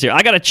factors here.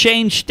 I got to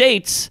change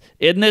states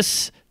in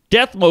this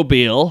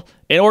Deathmobile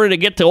in order to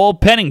get to Old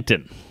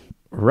Pennington.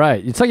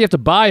 Right. It's like you have to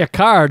buy a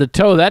car to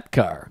tow that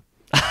car.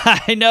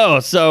 I know.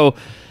 So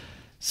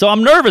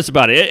I'm nervous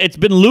about it. It's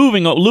been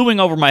looming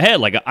over my head.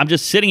 Like, I'm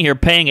just sitting here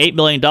paying $8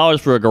 million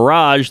for a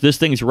garage. This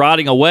thing's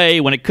rotting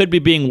away when it could be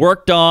being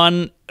worked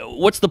on.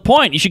 What's the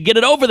point? You should get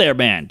it over there,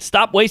 man.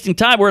 Stop wasting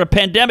time. We're in a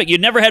pandemic. You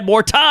never had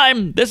more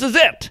time. This is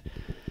it.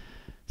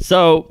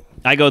 So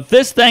I go,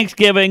 this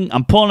Thanksgiving,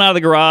 I'm pulling out of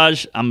the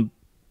garage. I'm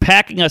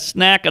packing a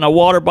snack and a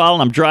water bottle,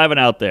 and I'm driving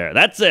out there.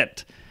 That's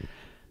it.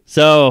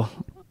 So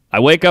I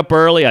wake up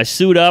early. I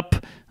suit up.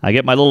 I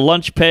get my little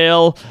lunch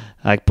pail.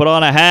 I put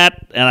on a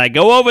hat, and I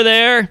go over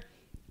there,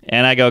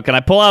 and I go, can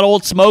I pull out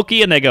Old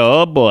Smoky? And they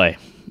go, oh, boy.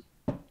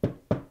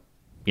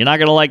 You're not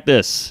going to like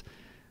this.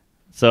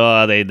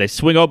 So they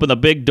swing open the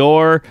big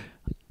door.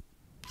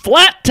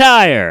 Flat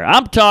tire.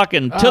 I'm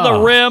talking to the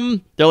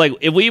rim. They're like,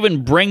 if we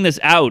even bring this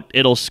out,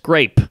 it'll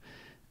scrape.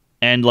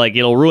 And, like,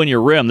 it'll ruin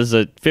your rim. This is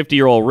a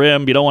 50-year-old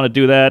rim. You don't want to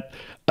do that.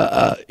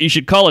 You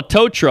should call a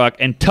tow truck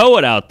and tow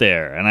it out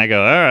there. And I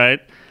go, all right.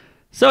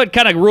 So it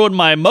kind of ruined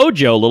my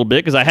mojo a little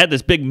bit because I had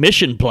this big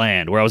mission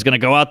planned where I was going to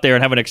go out there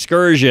and have an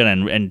excursion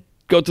and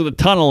go through the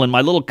tunnel in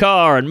my little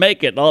car and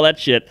make it and all that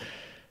shit.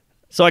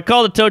 So I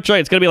call the tow truck.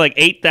 It's going to be like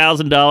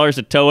 $8,000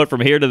 to tow it from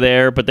here to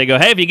there. But they go,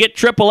 hey, if you get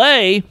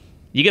AAA,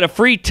 you get a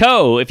free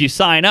tow if you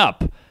sign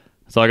up.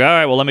 So I'm like, all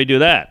right, well, let me do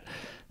that.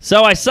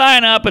 So I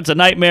sign up. It's a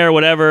nightmare,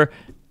 whatever.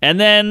 And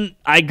then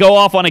I go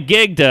off on a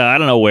gig to, I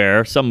don't know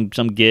where, some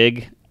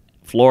gig,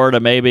 Florida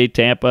maybe,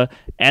 Tampa.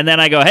 And then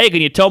I go, hey,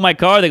 can you tow my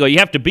car? They go, you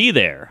have to be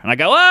there. And I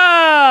go,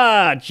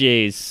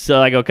 jeez.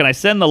 So I go, can I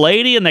send the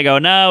lady? And they go,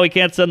 no, we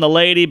can't send the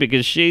lady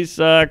because she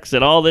sucks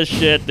and all this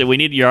shit. That we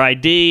need your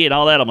ID and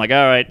all that. I'm like,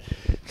 all right.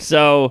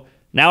 So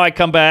now I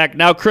come back.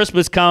 Now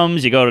Christmas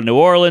comes. You go to New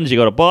Orleans. You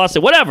go to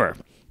Boston, whatever.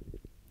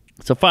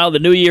 So finally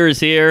the New Year is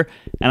here.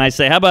 And I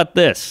say, how about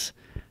this?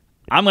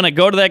 I'm going to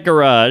go to that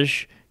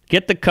garage,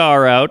 get the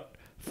car out,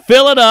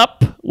 fill it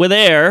up with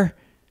air,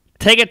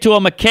 take it to a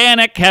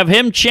mechanic, have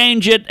him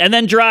change it, and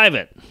then drive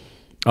it.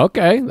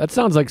 Okay, that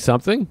sounds like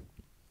something.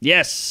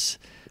 Yes.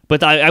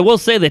 But I will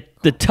say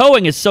that the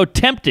towing is so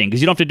tempting because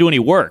you don't have to do any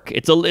work.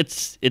 It's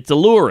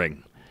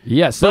alluring.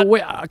 Yes. So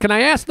wait, can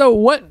I ask,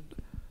 though,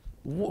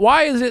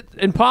 why is it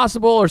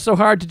impossible or so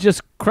hard to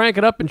just crank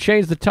it up and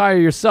change the tire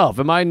yourself?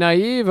 Am I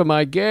naive? Am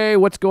I gay?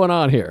 What's going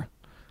on here?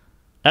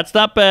 That's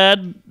not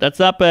bad.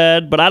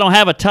 But I don't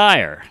have a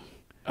tire.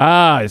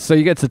 So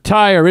you get the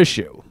tire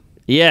issue.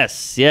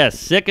 Yes,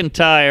 sick and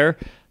tire.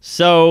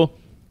 So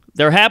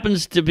there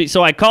happens to be.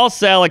 So I call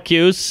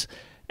Syracuse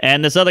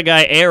and this other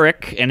guy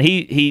Eric, and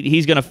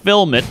he's going to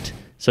film it.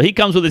 So he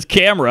comes with his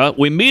camera.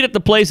 We meet at the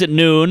place at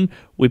noon.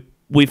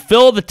 We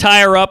fill the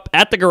tire up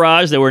at the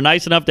garage. They were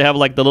nice enough to have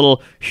like the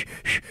little.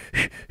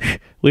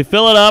 We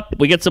fill it up.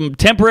 We get some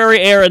temporary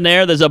air in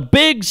there. There's a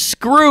big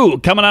screw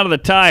coming out of the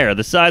tire,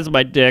 the size of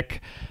my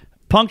dick.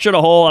 Punctured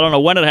a hole. I don't know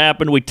when it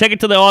happened. We take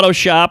it to the auto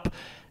shop.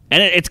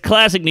 And it's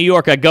classic New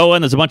York. I go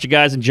in, there's a bunch of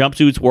guys in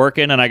jumpsuits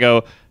working, and I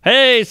go,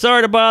 hey,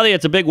 sorry to bother you.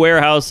 It's a big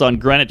warehouse on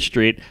Greenwich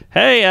Street.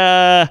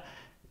 Hey,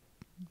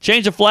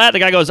 change the flat. The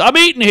guy goes, I'm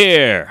eating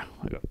here.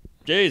 I go,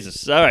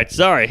 Jesus, all right,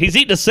 sorry. He's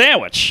eating a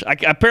sandwich.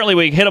 Apparently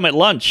we hit him at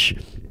lunch.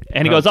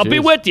 And he goes, I'll be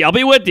with you.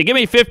 Give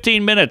me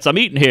 15 minutes. I'm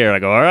eating here. I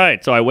go, all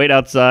right. So I wait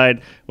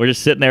outside. We're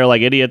just sitting there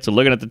like idiots and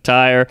looking at the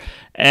tire.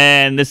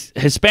 And this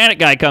Hispanic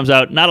guy comes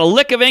out, not a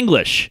lick of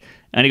English.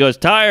 And he goes,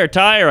 tire.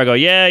 I go,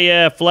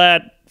 yeah,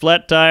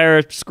 flat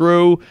tire,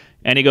 screw.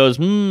 And he goes,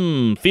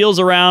 feels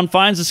around,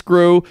 finds the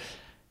screw.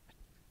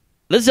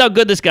 This is how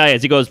good this guy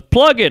is. He goes,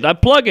 plug it. I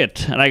plug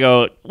it. And I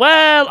go,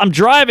 well, I'm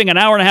driving an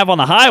hour and a half on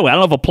the highway. I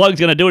don't know if a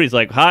plug's going to do it. He's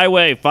like,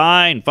 highway,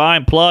 fine,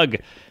 plug.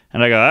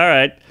 And I go, all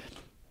right.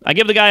 I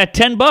give the guy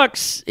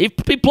 $10.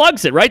 He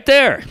plugs it right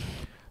there.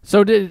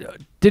 So did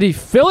he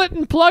fill it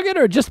and plug it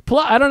or just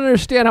plug? I don't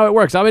understand how it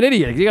works. I'm an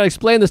idiot. You got to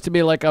explain this to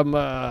me like I'm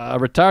a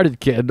retarded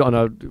kid on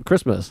a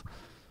Christmas.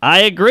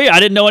 I agree.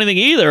 I didn't know anything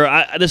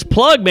either. This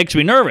plug makes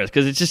me nervous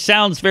because it just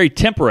sounds very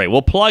temporary.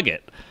 We'll plug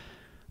it.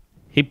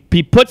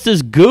 He puts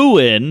this goo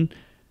in,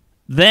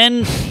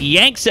 then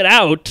yanks it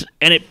out,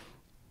 and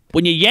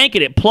when you yank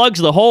it, it plugs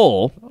the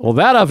hole. Well,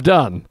 that I've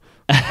done.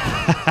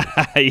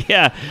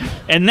 Yeah.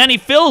 And then he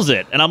fills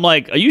it. And I'm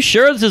like, are you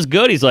sure this is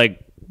good? He's like,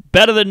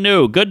 better than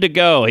new. Good to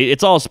go.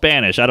 It's all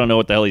Spanish. I don't know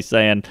what the hell he's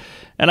saying.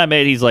 And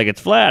he's like,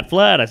 it's flat.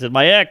 I said,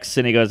 my ex.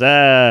 And he goes,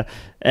 And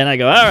I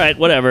go, all right,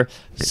 whatever.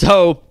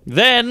 So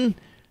then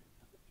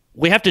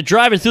we have to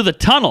drive it through the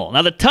tunnel.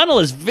 Now, the tunnel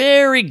is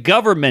very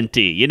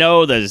government-y. You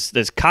know,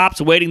 there's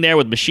cops waiting there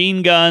with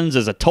machine guns.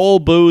 There's a toll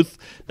booth.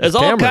 There's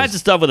all kinds of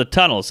stuff with the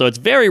tunnel. So it's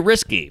very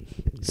risky.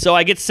 So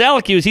I get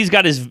Syracuse. He's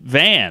got his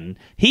van.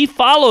 He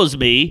follows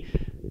me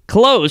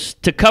close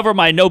to cover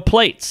my no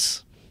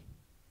plates.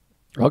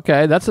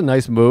 Okay, that's a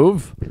nice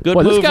move. Good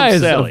move. This guy from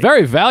is Sally. a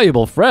very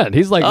valuable friend.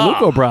 He's like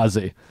Luco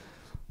Brasi.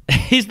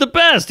 He's the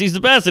best.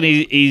 And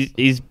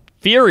he's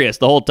furious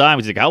the whole time.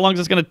 He's like, how long is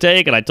this going to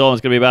take? And I told him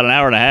it's going to be about an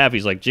hour and a half.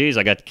 He's like, geez,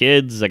 I got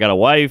kids. I got a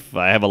wife.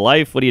 I have a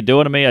life. What are you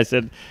doing to me? I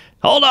said,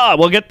 hold on.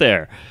 We'll get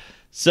there.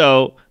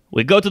 So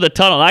we go to the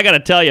tunnel. And I got to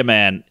tell you,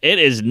 man, it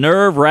is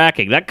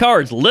nerve-wracking. That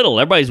car is little.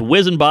 Everybody's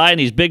whizzing by in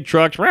these big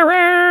trucks.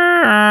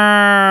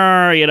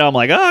 You know, I'm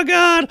like, oh,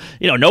 God.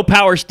 You know, no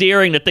power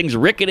steering. The thing's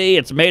rickety.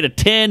 It's made of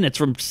tin. It's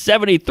from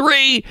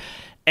 73.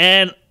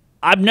 And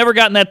I've never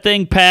gotten that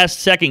thing past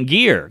second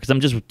gear because I'm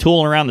just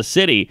tooling around the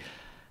city.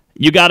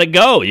 You got to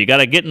go. You got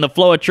to get in the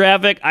flow of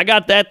traffic. I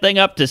got that thing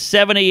up to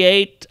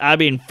 78. I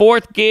mean,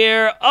 fourth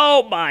gear.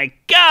 Oh, my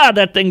God.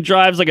 That thing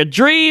drives like a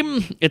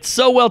dream. It's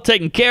so well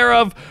taken care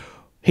of.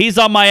 He's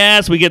on my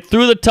ass. We get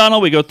through the tunnel.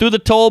 We go through the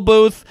toll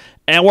booth.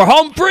 And we're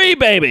home free,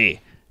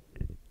 baby.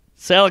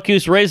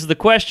 Syracuse raises the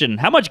question,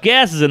 how much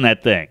gas is in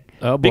that thing?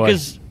 Oh, boy.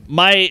 Because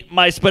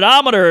my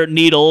speedometer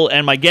needle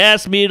and my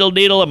gas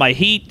needle and my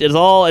heat it's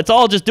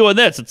all just doing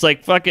this. It's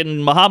like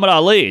fucking Muhammad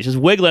Ali. It's just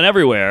wiggling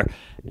everywhere.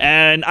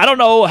 And I don't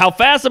know how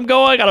fast I'm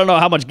going. I don't know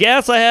how much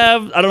gas I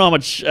have. I don't know how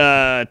much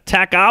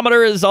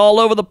tachometer is all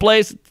over the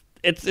place.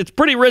 It's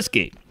pretty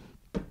risky.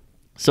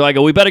 So I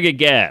go, we better get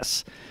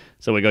gas.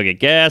 So we go get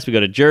gas. We go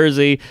to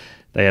Jersey.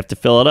 They have to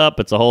fill it up.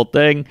 It's a whole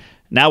thing.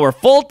 Now we're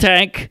full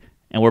tank,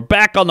 and we're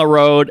back on the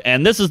road,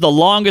 and this is the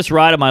longest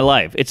ride of my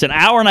life. It's an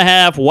hour and a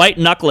half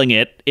white-knuckling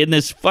it in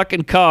this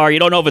fucking car. You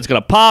don't know if it's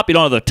going to pop. You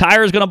don't know if the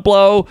tire's going to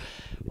blow.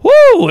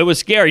 Woo! It was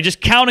scary,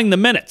 just counting the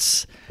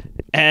minutes.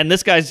 And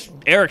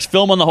Eric's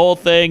filming the whole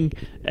thing,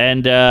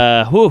 and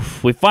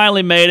we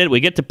finally made it. We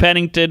get to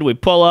Pennington. We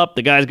pull up.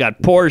 The guy's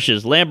got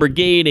Porsches,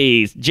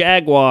 Lamborghinis,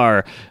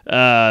 Jaguar,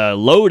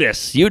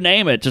 Lotus, you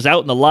name it, just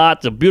out in the lot.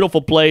 It's a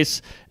beautiful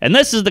place. And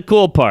this is the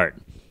cool part.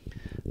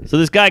 So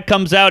this guy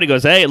comes out. He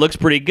goes, hey, it looks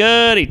pretty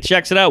good. He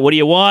checks it out. What do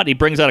you want? He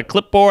brings out a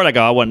clipboard. I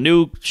go, I want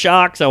new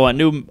shocks. I want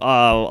new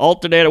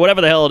alternator,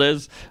 whatever the hell it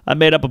is. I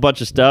made up a bunch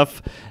of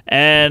stuff.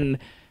 And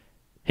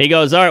he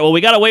goes, all right, well,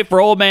 we got to wait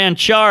for old man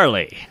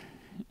Charlie.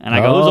 And I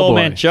go, who's old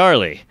man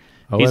Charlie?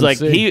 OMC. He's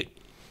like,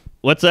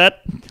 what's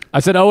that? I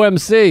said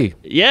OMC.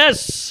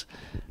 Yes.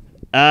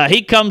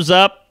 He comes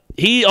up.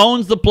 He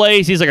owns the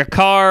place. He's like a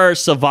car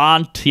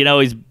savant. You know,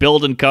 he's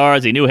building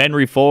cars. He knew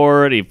Henry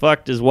Ford. He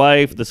fucked his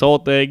wife, this whole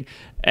thing.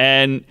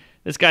 And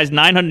this guy's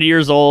 900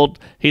 years old.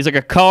 He's like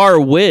a car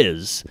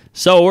whiz.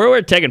 So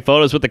we're taking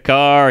photos with the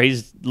car.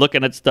 He's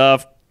looking at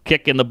stuff,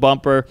 kicking the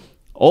bumper.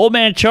 Old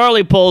man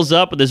Charlie pulls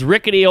up with this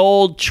rickety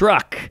old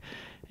truck.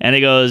 And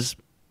he goes,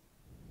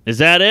 is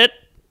that it?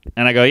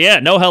 And I go, yeah,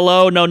 no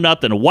hello, no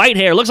nothing. White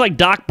hair, looks like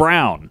Doc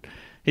Brown.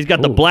 He's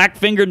got the black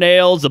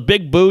fingernails, the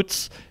big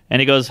boots, and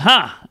he goes,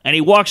 huh. And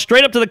he walks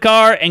straight up to the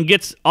car and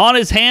gets on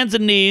his hands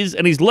and knees,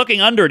 and he's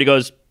looking under it. He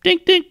goes,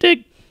 dink, dink,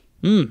 dink.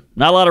 Not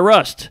a lot of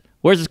rust.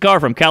 Where's this car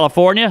from,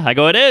 California? I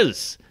go, it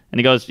is. And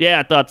he goes, yeah,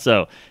 I thought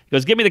so. He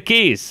goes, give me the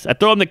keys. I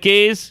throw him the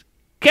keys,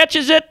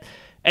 catches it,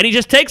 and he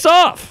just takes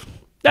off.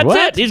 That's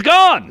it. He's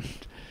gone.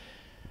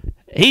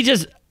 He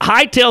just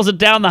hightails it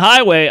down the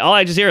highway. All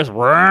I just hear is,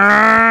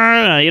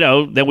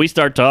 then we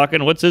start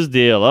talking. What's his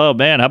deal? Oh,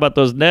 man, how about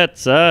those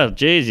nets?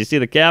 Geez, you see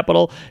the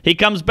Capitol? He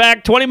comes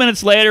back 20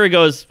 minutes later. He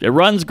goes, it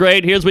runs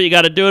great. Here's what you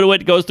got to do to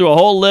it. Goes through a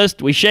whole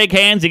list. We shake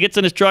hands. He gets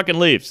in his truck and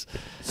leaves.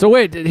 So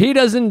wait, he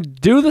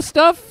doesn't do the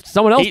stuff?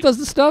 Someone else does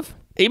the stuff?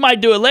 He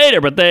might do it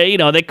later, but they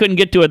couldn't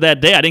get to it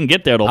that day. I didn't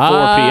get there till 4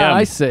 p.m.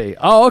 I see.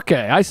 Oh,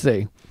 okay, I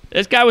see.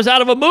 This guy was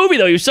out of a movie,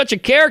 though. He was such a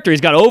character. He's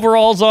got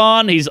overalls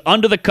on. He's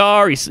under the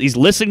car. He's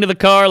listening to the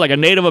car like a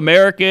Native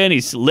American.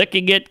 He's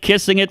licking it,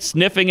 kissing it,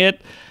 sniffing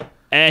it.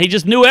 And he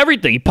just knew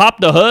everything. He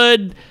popped the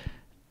hood.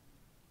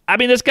 I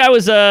mean, this guy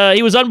was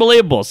he was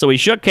unbelievable. So we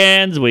shook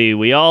hands.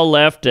 We all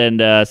left, and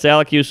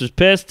Salacuse was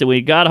pissed. And we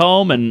got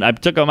home, and I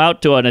took him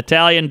out to an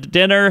Italian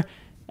dinner,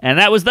 and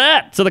that was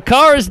that. So the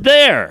car is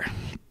there.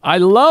 I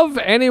love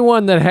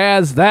anyone that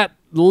has that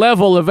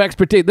level of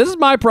expertise. This is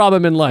my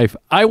problem in life.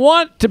 I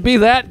want to be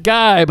that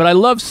guy, but I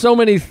love so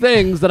many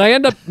things that I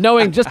end up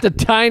knowing just a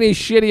tiny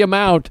shitty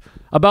amount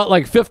about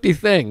like 50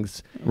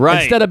 things.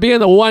 Right. Instead of being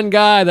the one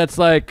guy that's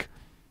like,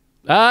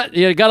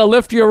 you got to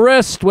lift your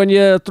wrist when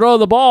you throw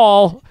the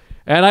ball.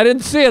 And I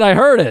didn't see it. I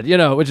heard it,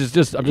 which is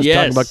just, I'm just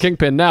talking about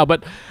Kingpin now.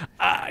 But,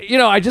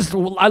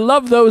 I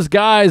love those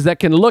guys that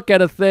can look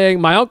at a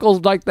thing. My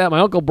uncle's like that. My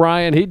Uncle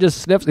Brian, he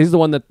just sniffs. He's the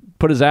one that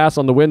put his ass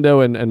on the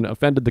window and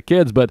offended the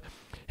kids. But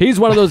he's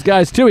one of those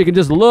guys, too. He can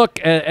just look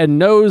and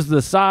knows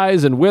the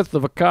size and width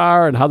of a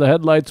car and how the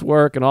headlights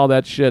work and all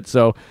that shit.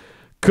 So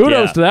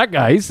kudos to that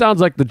guy. He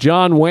sounds like the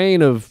John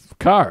Wayne of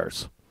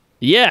cars.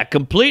 Yeah,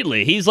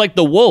 completely. He's like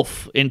the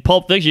wolf in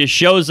Pulp Fiction. He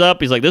shows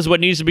up. He's like, this is what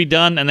needs to be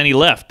done. And then he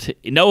left.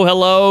 No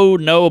hello,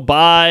 no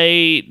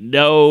bye,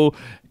 no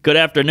good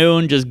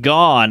afternoon, just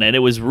gone. And it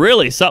was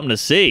really something to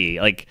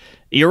see. Like,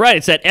 you're right.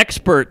 It's that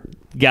expert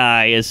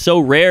guy is so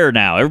rare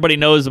now. Everybody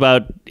knows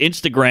about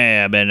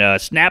Instagram and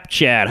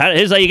Snapchat.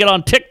 Here's how you get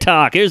on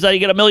TikTok. Here's how you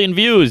get 1 million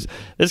views.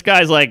 This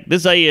guy's like,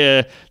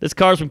 this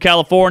car's from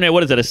California.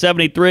 What is it, a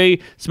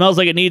 73? Smells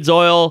like it needs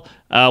oil.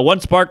 One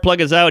spark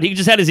plug is out. He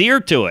just had his ear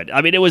to it.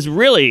 I mean, it was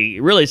really,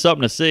 really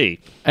something to see.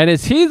 And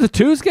is he the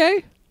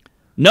Tuesday?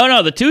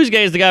 No, the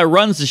Tuesday is the guy who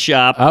runs the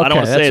shop. Okay, I don't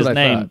want to say his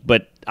name,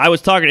 but I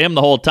was talking to him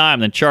the whole time.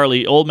 Then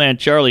old man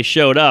Charlie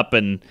showed up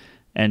and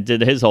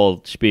did his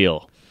whole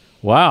spiel.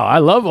 Wow, I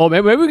love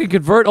maybe we could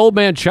convert old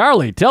man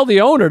Charlie. Tell the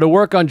owner to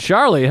work on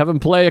Charlie, have him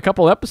play a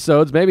couple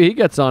episodes. Maybe he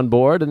gets on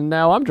board, and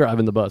now I'm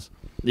driving the bus.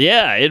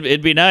 Yeah,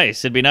 it'd be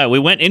nice. It'd be nice. We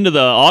went into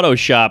the auto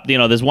shop.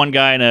 There's one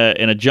guy in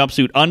a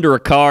jumpsuit under a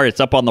car. It's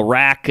up on the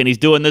rack, and he's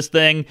doing this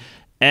thing.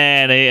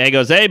 And he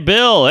goes, "Hey,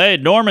 Bill. Hey,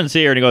 Norman's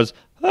here." And he goes,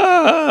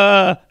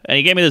 "Ah." And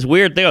he gave me this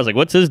weird thing. I was like,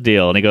 "What's his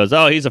deal?" And he goes,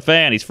 "Oh, he's a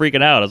fan. He's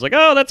freaking out." I was like,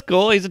 "Oh, that's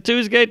cool. He's a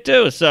Tuesday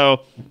too."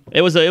 So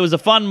it was a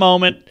fun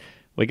moment.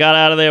 We got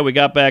out of there, we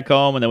got back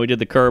home, and then we did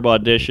the Curb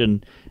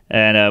audition.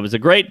 And it was a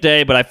great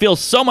day, but I feel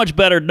so much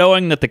better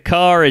knowing that the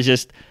car is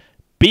just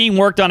being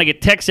worked on. I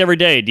get texts every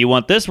day. Do you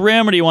want this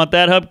rim or do you want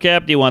that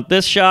hubcap? Do you want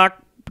this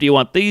shock? Do you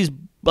want these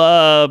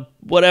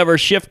whatever,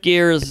 shift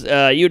gears,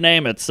 you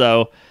name it.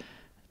 So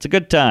it's a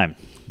good time.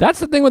 That's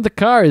the thing with the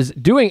car is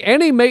doing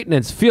any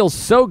maintenance feels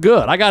so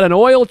good. I got an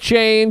oil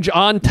change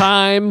on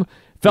time.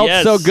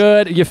 Felt so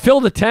good. You fill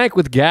the tank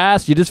with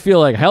gas. You just feel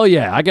like, hell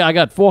yeah, I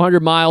got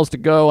 400 miles to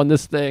go on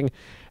this thing.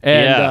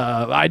 And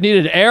I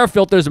needed air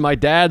filters, and my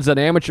dad's an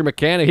amateur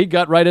mechanic. He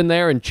got right in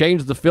there and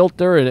changed the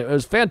filter, and it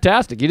was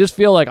fantastic. You just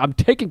feel like I'm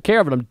taking care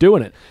of it. I'm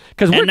doing it.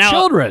 Because we're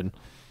children.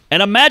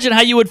 And imagine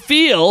how you would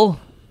feel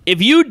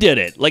if you did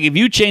it. Like if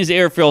you changed the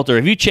air filter,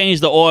 if you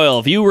changed the oil,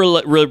 if you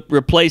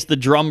replaced the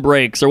drum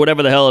brakes or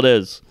whatever the hell it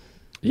is.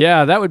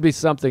 Yeah, that would be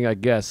something, I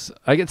guess.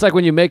 It's like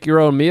when you make your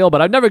own meal,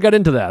 but I've never got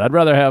into that. I'd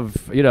rather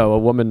have, a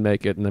woman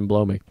make it and then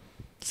blow me.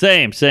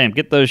 Same.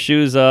 Get those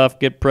shoes off,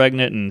 get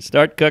pregnant, and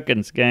start cooking,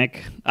 skank.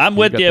 I'm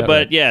with you,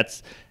 but right. Yeah,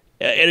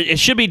 it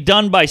should be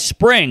done by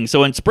spring.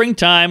 So in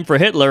springtime for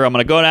Hitler, I'm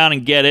going to go down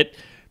and get it,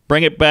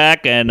 bring it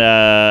back, and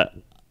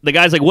the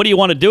guy's like, what do you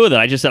want to do with it?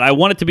 I just said, I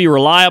want it to be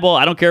reliable.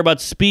 I don't care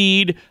about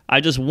speed.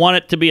 I just want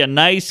it to be a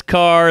nice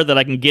car that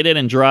I can get in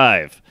and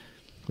drive.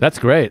 That's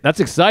great.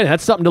 That's exciting.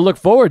 That's something to look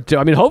forward to.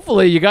 I mean,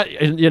 hopefully you got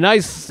your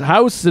nice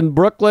house in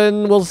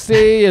Brooklyn, we'll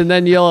see, and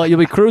then you'll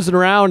be cruising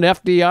around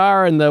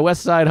FDR and the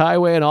West Side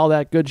Highway and all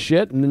that good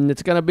shit, and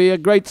it's going to be a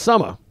great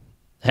summer.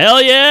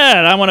 Hell yeah.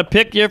 And I want to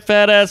pick your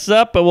fat ass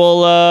up, and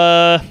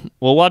we'll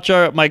watch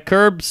my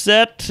curb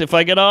set if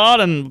I get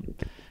on, and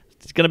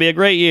it's going to be a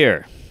great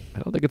year. I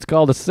don't think it's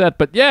called a set,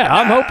 but yeah,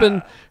 I'm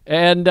hoping.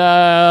 And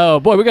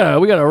boy, we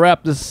gotta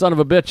wrap this son of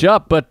a bitch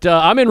up. But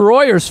I'm in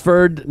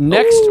Royersford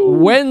next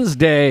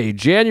Wednesday,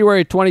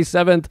 January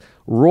 27th,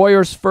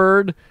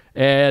 Royersford,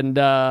 and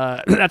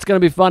that's gonna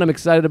be fun. I'm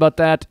excited about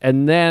that.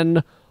 And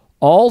then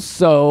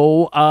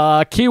also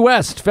Key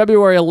West,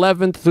 February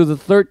 11th through the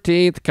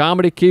 13th,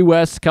 Comedy Key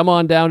West. Come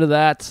on down to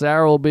that.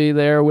 Sarah will be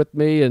there with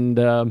me, and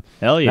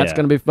hell yeah, that's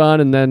gonna be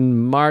fun. And then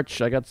March,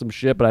 I got some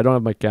shit, but I don't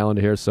have my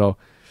calendar here, so.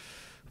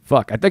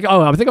 Fuck, I think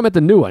I'm at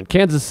the new one,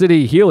 Kansas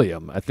City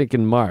Helium, I think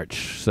in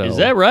March. So is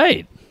that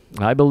right?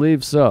 I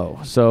believe so.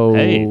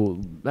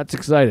 So that's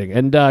exciting.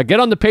 And get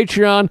on the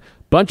Patreon.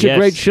 Bunch of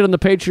great shit on the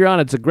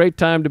Patreon. It's a great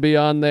time to be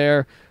on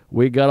there.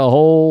 We got a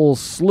whole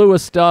slew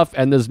of stuff,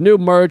 and there's new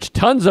merch,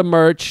 tons of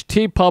merch,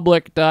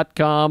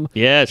 tpublic.com.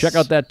 Yes. Check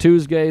out that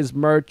Tuesdays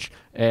merch,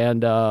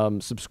 and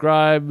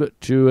subscribe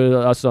to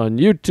us on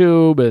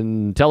YouTube,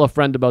 and tell a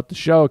friend about the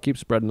show. Keep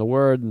spreading the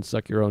word, and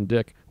suck your own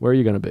dick. Where are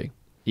you going to be?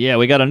 Yeah,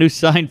 we got a new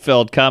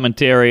Seinfeld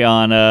commentary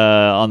on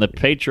the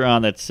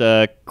Patreon that's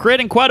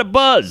creating quite a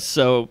buzz.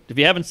 So if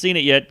you haven't seen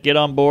it yet, get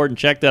on board and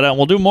check that out. And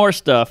we'll do more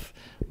stuff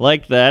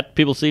like that.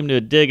 People seem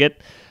to dig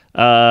it.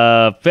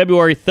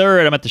 February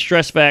 3rd, I'm at the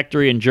Stress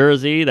Factory in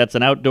Jersey. That's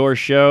an outdoor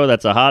show.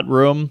 That's a hot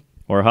room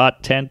or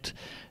hot tent.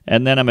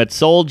 And then I'm at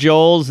Soul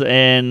Joel's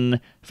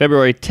in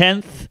February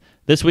 10th.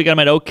 This week I'm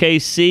at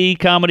OKC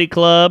Comedy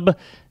Club.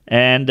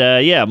 And,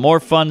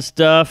 more fun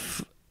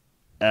stuff.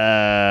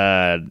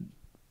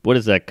 What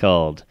is that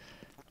called?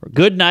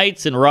 Good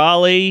Nights in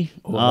Raleigh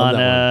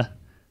on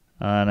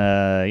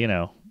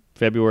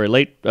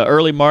February,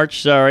 early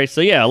March, sorry.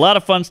 So yeah, a lot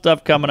of fun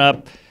stuff coming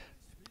up.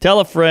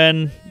 Tell a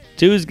friend,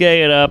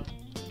 Tuesday it up,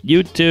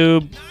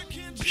 YouTube,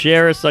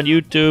 share us on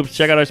YouTube,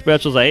 check out our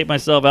specials. I Hate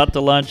Myself, Out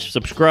to Lunch,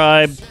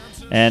 subscribe,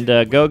 and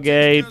go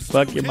gay,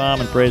 fuck your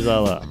mom, and praise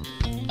Allah.